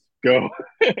races. Go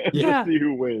and just Yeah. see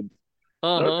who wins.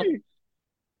 That'd Uh-huh. be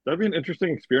that'd be an interesting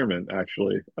experiment,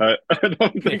 actually. I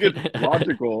don't think it's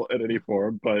logical in any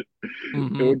form, but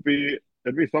Hmm. it'd be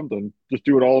something. Just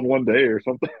do it all in one day or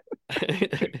something.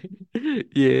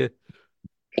 Yeah.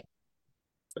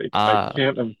 I Uh,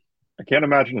 I can't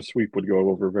imagine a sweep would go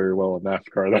over very well in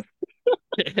NASCAR.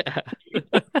 That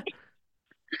yeah.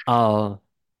 Uh,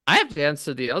 I have to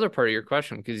answer the other part of your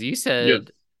question because you yes.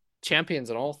 said champions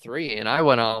in all three, and I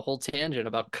went on a whole tangent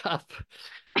about Cup.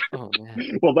 Oh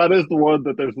man. Well, that is the one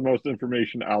that there's the most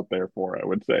information out there for, I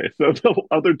would say. So the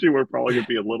other two are probably going to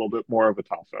be a little bit more of a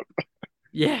toss up.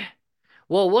 Yeah.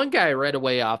 Well, one guy right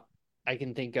away off I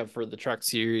can think of for the truck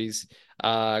series,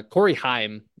 Corey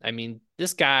Heim. I mean,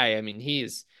 this guy, I mean,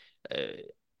 uh,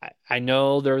 I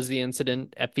know there was the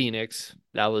incident at Phoenix.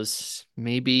 That was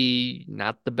maybe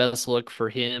not the best look for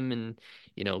him and,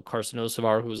 Carson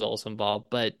Osavar, who was also involved.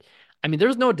 But I mean,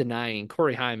 there's no denying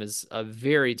Corey Heim is a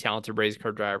very talented race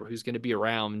car driver who's going to be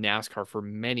around NASCAR for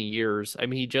many years. I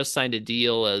mean, he just signed a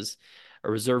deal as a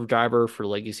reserve driver for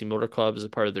Legacy Motor Club as a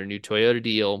part of their new Toyota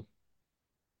deal.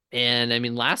 And I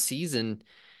mean, last season,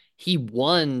 he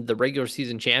won the regular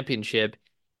season championship,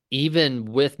 even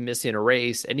with missing a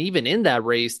race. And even in that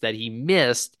race that he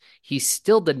missed, he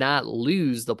still did not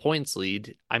lose the points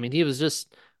lead. I mean, he was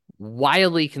just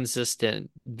wildly consistent,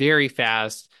 very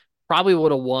fast. Probably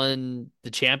would have won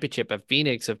the championship at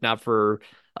Phoenix if not for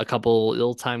a couple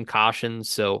ill-timed cautions.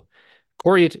 So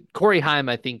Corey Heim,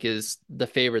 I think, is the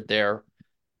favorite there.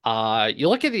 You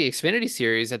look at the Xfinity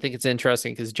series, I think it's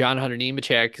interesting because John Hunter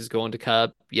Nemechek is going to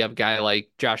Cup. You have a guy like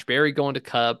Josh Berry going to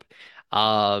Cup.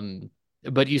 Um,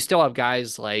 but you still have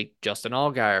guys like Justin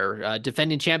Allgaier,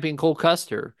 defending champion Cole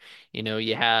Custer.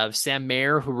 You have Sam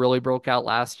Mayer, who really broke out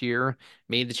last year,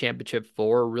 made the championship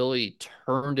four, really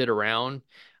turned it around.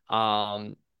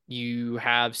 Um, you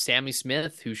have Sammy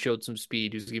Smith, who showed some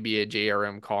speed, who's going to be a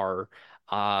JRM car.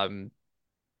 Um,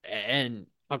 and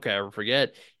okay, I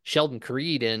forget Sheldon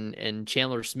Creed and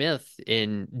Chandler Smith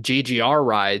in JGR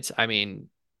rides. I mean,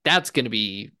 that's going to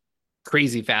be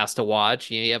crazy fast to watch.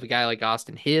 You have a guy like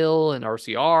Austin Hill and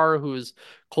RCR who's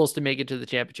close to make it to the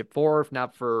championship four, if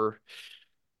not for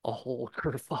a whole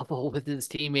kerfuffle with his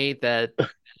teammate that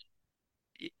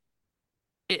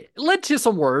it led to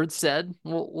some words said.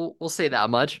 We'll say that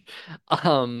much.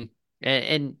 Um,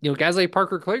 and guys like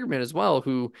Parker Kligerman as well,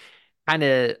 who kind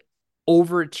of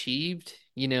overachieved,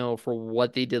 for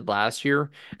what they did last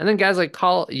year. And then guys like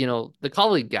the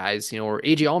colleague guys, or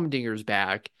AJ Allmendinger's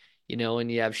back,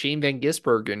 and you have Shane Van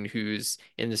Gisbergen who's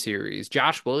in the series.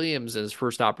 Josh Williams is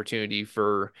first opportunity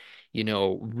for,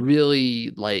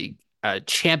 really like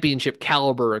championship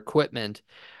caliber equipment.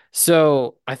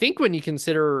 So I think when you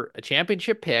consider a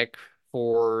championship pick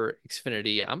for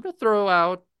Xfinity, I'm gonna throw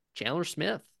out Chandler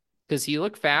Smith because he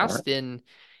looked All right. fast in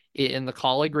the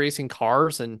colleague racing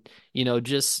cars, and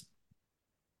just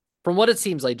from what it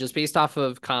seems like, just based off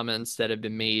of comments that have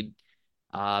been made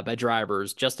by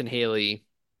drivers, Justin Haley,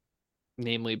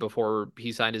 namely before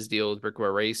he signed his deal with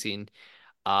Brickware Racing,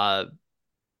 uh,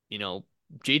 you know,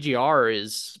 JGR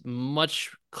is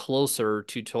much closer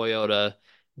to Toyota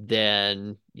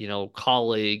than,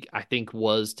 colleague I think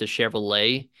was to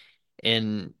Chevrolet.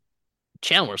 And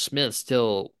Chandler Smith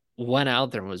still went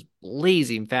out there and was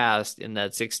blazing fast in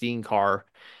that 16 car.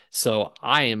 So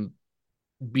I am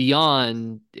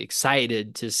beyond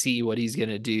excited to see what he's going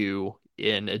to do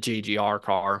in a JGR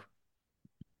car.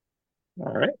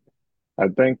 All right. I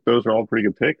think those are all pretty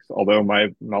good picks, although my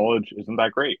knowledge isn't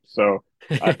that great. So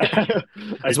I I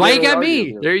That's why can't you really got argue with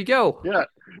me. you. There you go. Yeah.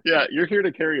 Yeah. You're here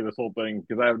to carry this whole thing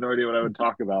because I have no idea what I would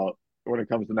talk about when it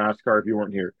comes to NASCAR if you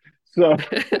weren't here. So,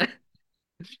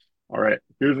 all right.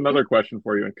 Here's another question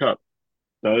for you in Cup.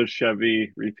 Does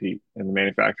Chevy repeat in the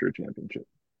manufacturer championship?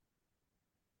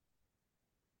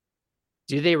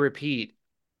 Do they repeat?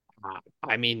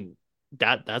 I mean,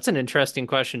 that's an interesting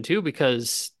question too,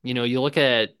 because you look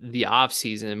at the off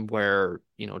season where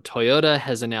Toyota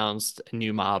has announced a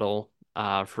new model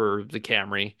for the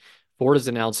Camry, Ford has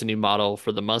announced a new model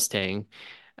for the Mustang.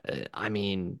 I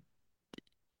mean,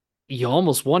 you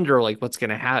almost wonder like what's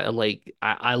gonna happen. Like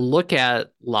I look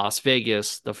at Las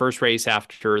Vegas, the first race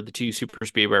after the two super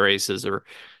speedway races, or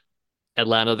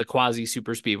Atlanta, the quasi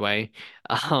super speedway.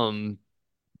 Um,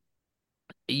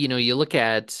 you look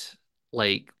at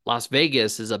like Las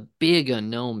Vegas is a big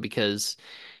unknown because,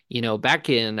 back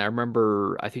in, I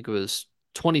remember, I think it was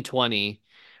 2020,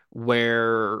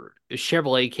 where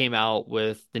Chevrolet came out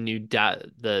with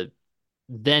the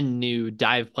then new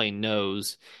dive plane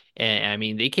nose. And I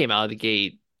mean, they came out of the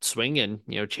gate swinging.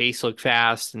 Chase looked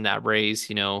fast in that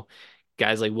race.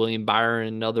 Guys like William Byron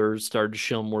and others started to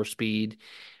show more speed.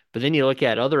 But then you look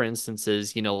at other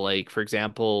instances, like for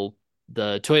example,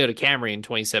 the Toyota Camry in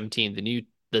 2017,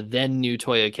 the then new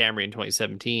Toyota Camry in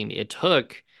 2017, it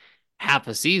took half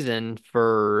a season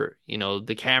for,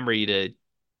 the Camry to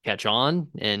catch on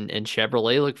and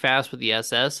Chevrolet looked fast with the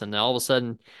SS, and then all of a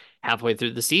sudden halfway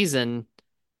through the season,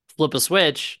 flip a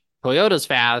switch, Toyota's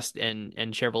fast and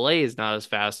Chevrolet is not as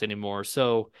fast anymore.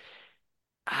 So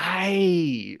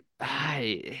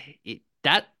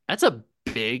that's a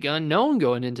big unknown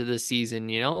going into this season,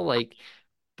 like,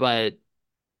 but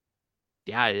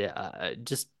yeah,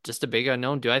 just a big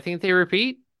unknown. Do I think they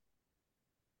repeat?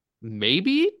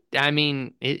 Maybe. I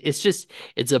mean,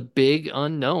 it's a big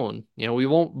unknown. We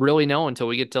won't really know until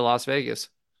we get to Las Vegas.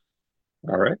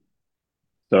 All right.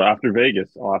 So after Vegas,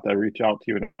 I'll have to reach out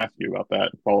to you and ask you about that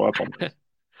and follow up on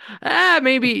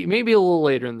Maybe a little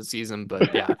later in the season,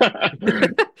 but yeah.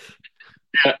 this.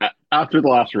 Yeah, after the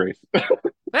last race.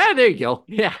 There you go.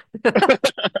 Yeah.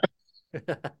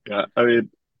 Yeah, I mean,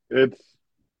 it's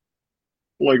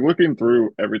like looking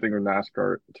through everything with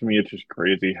NASCAR, to me, it's just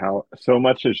crazy how so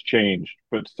much has changed,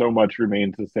 but so much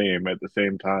remains the same at the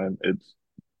same time. It's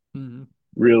Mhm.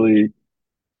 really,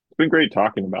 it's been great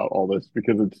talking about all this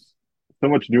because it's so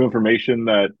much new information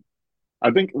that I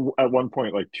think at one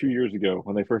point, like 2 years ago,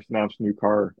 when they first announced a new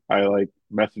car, I like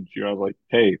messaged you. I was like,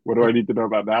 "Hey, what do I need to know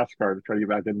about NASCAR to try to get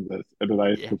back into this?" And then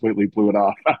I Yeah. completely blew it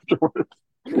off afterwards.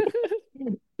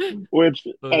 Which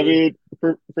I Uh, mean,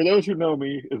 for those who know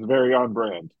me, is very on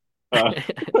brand. Uh,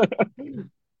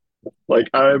 like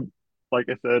I'm, like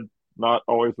I said, not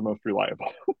always the most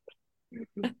reliable,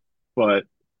 but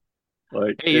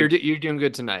like Hey, it's. you're doing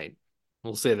good tonight.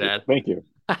 We'll say that. Thank you.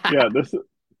 Yeah, this.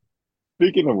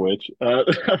 Speaking of which, I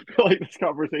feel like this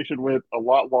conversation went a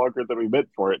lot longer than we meant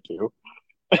for it to.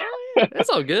 That's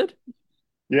all good.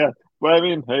 Yeah, but I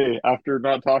mean, hey, after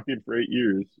not talking for 8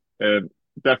 years and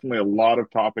definitely a lot of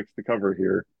topics to cover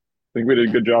here, I think we did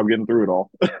a good job getting through it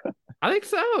all. I think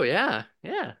so. Yeah.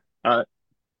 Yeah. Because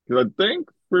I think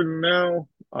for now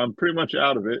I'm pretty much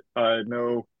out of it. I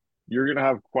know you're gonna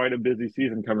have quite a busy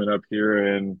season coming up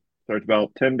here in starts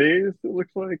about 10 days. It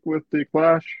looks like with the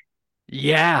Clash.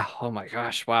 Yeah. Oh my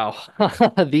gosh. Wow.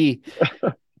 The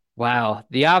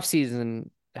the off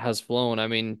season has flown. I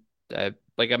mean,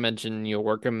 like I mentioned,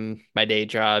 working my day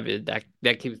job,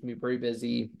 that keeps me pretty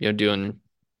busy, doing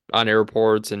on air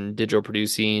reports and digital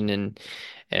producing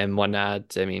and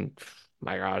whatnot. I mean,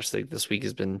 my gosh, like this week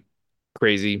has been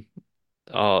crazy.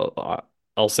 I'll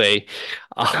say.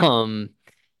 Um,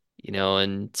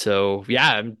 and so yeah,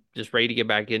 I'm just ready to get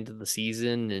back into the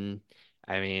season. And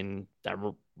I mean,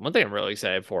 one thing I'm really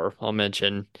excited for, I'll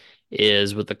mention,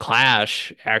 is with the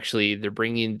Clash. Actually, they're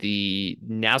bringing the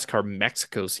NASCAR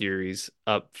Mexico Series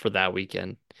up for that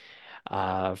weekend.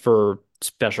 for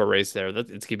special race there.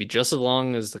 It's gonna be just as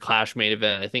long as the Clash main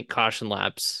event. I think caution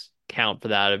laps count for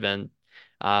that event.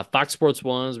 Fox Sports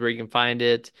 1 is where you can find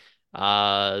it.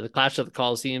 The Clash at the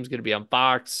Coliseum is going to be on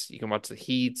Fox. You can watch the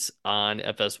heats on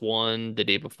FS1 the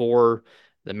day before.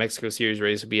 The Mexico Series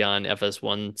race will be on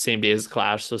FS1 same day as the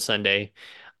Clash, so Sunday.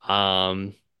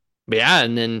 Um, but yeah,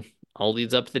 and then all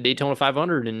leads up to the Daytona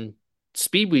 500 and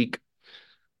Speed Week.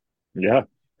 Yeah,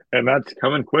 and that's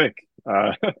coming quick.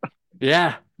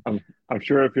 Yeah, I'm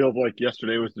sure it feels like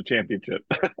yesterday was the championship.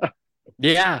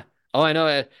 yeah. Oh, I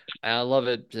know. I love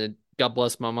it. God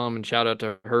bless my mom and shout out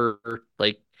to her.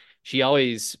 Like, she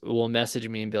always will message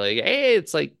me and be like, "Hey,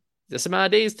 it's like this amount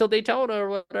of days till Daytona or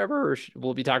whatever." Or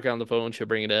we'll be talking on the phone. She'll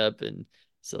bring it up, and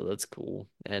so that's cool.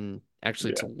 And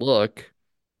actually, to Yeah, look,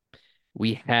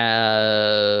 we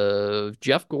have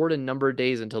Jeff Gordon number of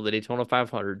days until the Daytona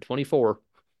 500, 24.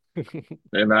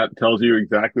 and that tells you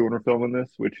exactly when we're filming this,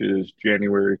 which is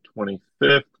January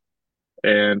 25th.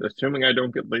 And assuming I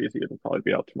don't get lazy, it'll probably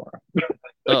be out tomorrow.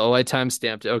 Oh, I time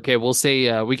stamped it. Okay, we'll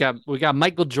say we got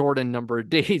Michael Jordan number of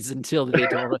days until the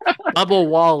Daytona. Bubba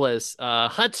Wallace,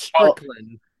 Hut Well,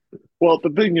 Strickland. well, the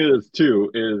thing is,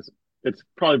 too, is it's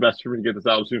probably best for me to get this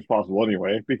out as soon as possible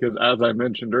anyway, because as I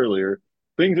mentioned earlier,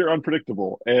 things are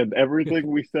unpredictable, and everything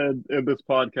we said in this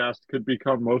podcast could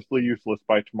become mostly useless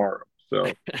by tomorrow.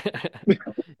 So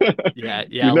Yeah,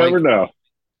 yeah, you never like know.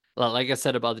 like I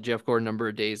said about the Jeff Gordon number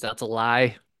of days, that's a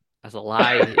lie. That's a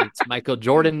lie. It's Michael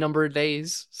Jordan number of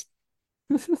days.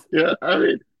 Yeah, I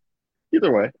mean,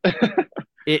 either way.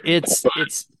 It's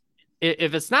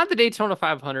if it's not the Daytona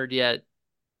 500 yet,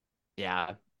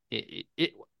 yeah.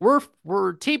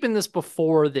 We're taping this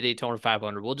before the Daytona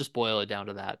 500. We'll just boil it down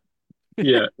to that.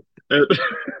 Yeah.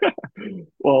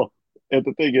 Well, and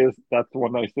the thing is, that's the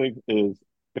one nice thing is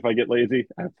if I get lazy,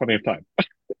 I have plenty of time.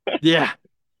 Yeah.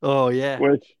 Oh yeah.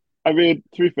 Which, I mean,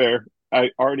 to be fair, I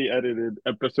already edited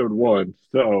episode one,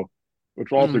 so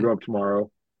which will also Mm. go up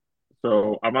tomorrow.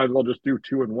 So I might as well just do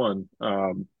two in one,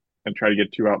 and try to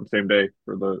get two out in the same day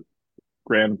for the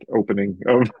grand opening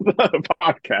of the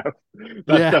podcast.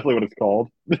 That's Yeah. definitely what it's called,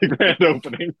 the grand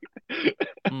opening.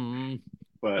 Mm.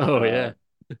 But Oh yeah.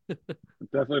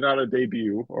 definitely not a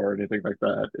debut or anything like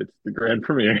that. It's the grand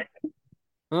premiere.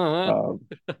 Uh-huh. Um,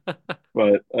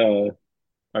 but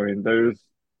I mean, there's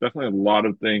definitely a lot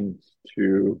of things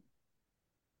to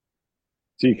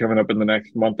see coming up in the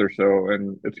next month or so,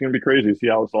 and it's going to be crazy to see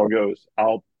how this all goes.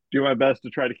 I'll do my best to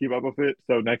try to keep up with it.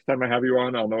 So next time I have you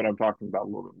on, I'll know what I'm talking about a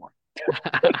little bit more.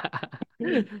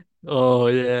 Oh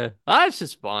yeah. It's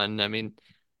just fun. I mean,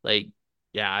 like,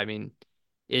 yeah, I mean,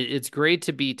 it's great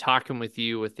to be talking with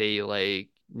you with a like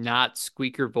not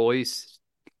squeaker voice.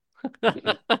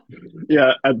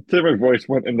 Yeah, I'd say my voice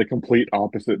went in the complete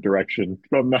opposite direction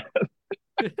from that.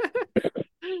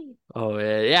 Oh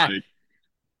yeah, yeah, Like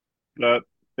that,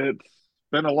 it's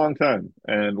been a long time,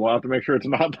 and we'll have to make sure it's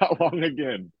not that long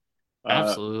again.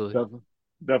 Uh, absolutely. def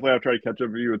definitely, I'll try to catch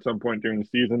up with you at some point during the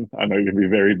season. I know you're gonna be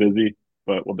very busy,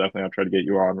 but we'll definitely have to try to get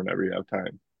you on whenever you have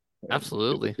time and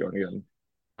get this Absolutely. going again.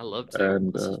 I love to.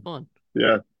 And This is fun.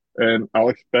 yeah, and I'll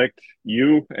expect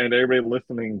you and everybody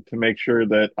listening to make sure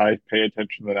that I pay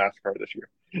attention to NASCAR this year.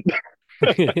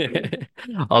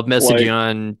 I'll message you Like,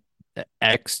 on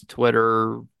X,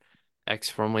 Twitter, X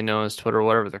formerly known as Twitter,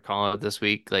 whatever they're calling it this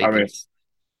week. I Like mean, it's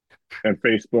and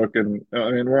Facebook, and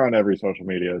I mean, we're on every social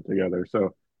media together,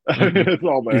 so I mean, Mhm. it's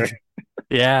all there.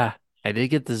 Yeah. I did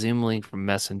get the Zoom link from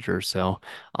Messenger, so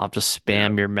I'll just Yeah,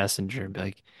 spam your messenger and be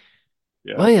like,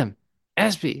 yeah, William,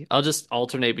 SP. I'll just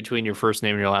alternate between your first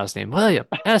name and your last name. William,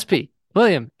 SP.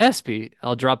 William, SP.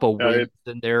 I'll drop a I, Wiz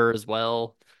in there as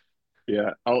well.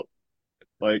 yeah. I'll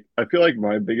like. I feel like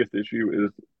my biggest issue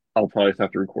is I'll probably just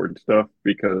have to record stuff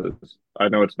because I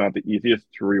know it's not the easiest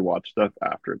to rewatch stuff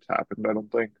after it's happened. I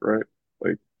don't think, right?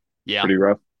 Like, it's Yeah. pretty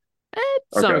rough.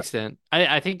 To some Okay, extent.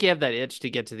 I think you have that itch to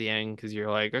get to the end because you're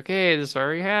like, okay, this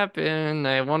already happened.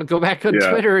 I want to go back on yeah.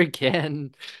 Twitter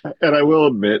again. And I will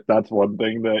admit that's one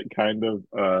thing that kind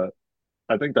of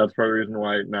I think that's part of the reason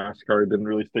why NASCAR didn't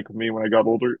really stick with me when I got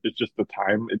older. It's just the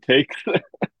time it takes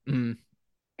Mm,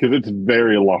 because it's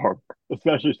very long,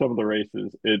 especially some of the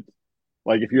races. It's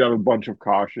like if you have a bunch of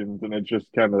cautions and it's just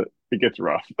kind of it gets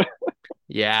rough.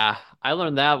 yeah. I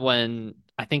learned that when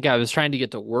I think I was trying to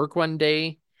get to work one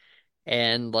day.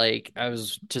 And like I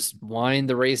was just wanting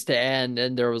the race to end,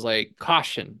 and there was like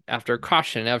caution after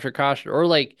caution after caution. Or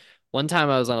like one time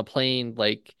I was on a plane,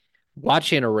 like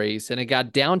watching a race, and it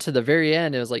got down to the very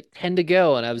end. It was like 10 to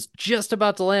go, and I was just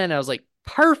about to land. I was like,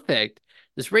 perfect.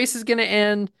 This race is gonna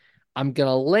end. I'm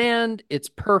gonna land. It's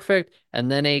perfect.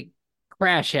 And then a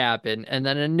crash happened, and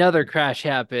then another crash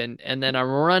happened, and then I'm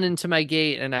running to my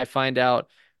gate and I find out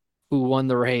who won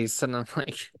the race, and I'm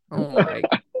like, oh my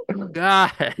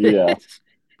God. Yeah,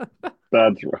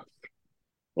 that's rough.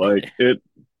 Like it,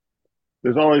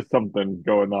 there's always something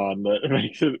going on that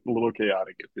makes it a little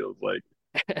chaotic, it feels like.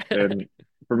 And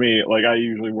for me, like I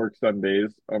usually work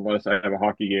Sundays unless I have a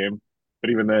hockey game.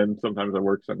 But even then, sometimes I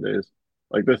work Sundays.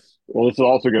 Like this, well, this is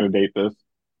also going to date this.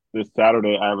 This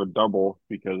Saturday, I have a double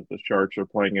because the Sharks are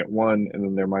playing at 1, and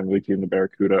then their minor league team, the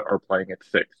Barracuda, are playing at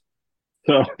 6.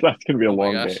 So that's going to be a Oh my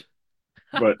long day.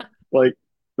 gosh. But like,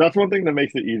 that's one thing that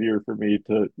makes it easier for me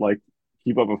to like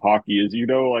keep up with hockey is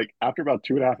like after about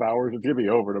 2.5 hours, it's gonna be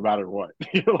over no matter what.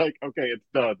 You're like, okay, it's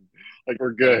done. Like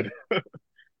we're Yeah. good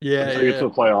Yeah, until you get yeah. to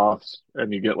the playoffs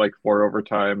and you get like 4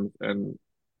 overtimes, and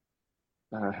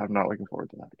I'm not looking forward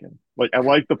to that again. Like I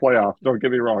like the playoffs, don't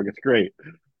get me wrong, it's great.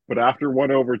 But after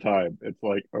one overtime, it's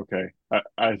like, okay,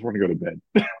 I just want to go to bed.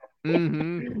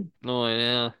 Mm-hmm. Oh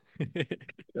yeah.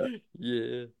 Yeah,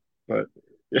 Yeah. but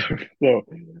yeah, so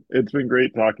it's been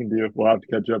great talking to you. We'll have to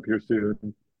catch up here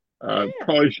soon. Yeah.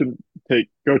 Probably shouldn't take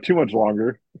go too much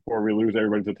longer before we lose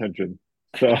everybody's attention.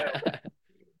 So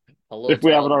Hello if to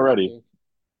we all haven't the already, people.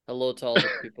 Hello to all the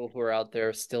people who are out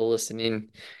there still listening.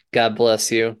 God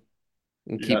bless you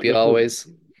and yeah, keep you always.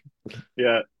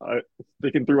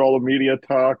 sticking through all the media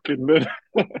talk and then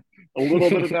a little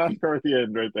bit of NASCAR at the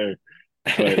end right there.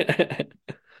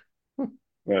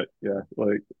 But yeah,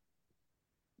 like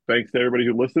thanks to everybody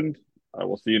who listened. I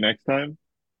will see you next time,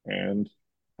 and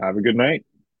have a good night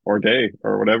or day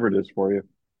or whatever it is for you.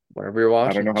 Wherever you're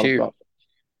I don't watching, know how to cheers. stop.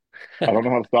 I don't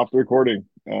know how to stop the recording.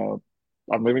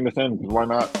 I'm leaving this in because why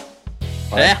not?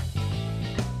 Bye. Yeah.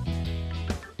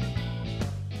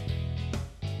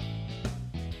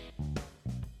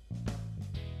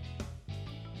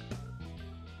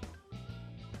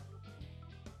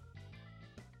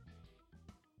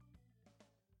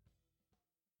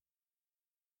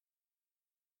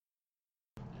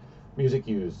 Music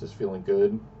used is Feeling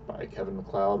Good by Kevin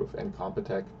MacLeod of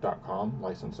incompetech.com,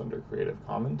 licensed under Creative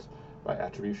Commons by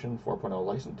Attribution 4.0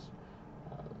 license.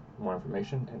 More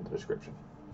information in the description.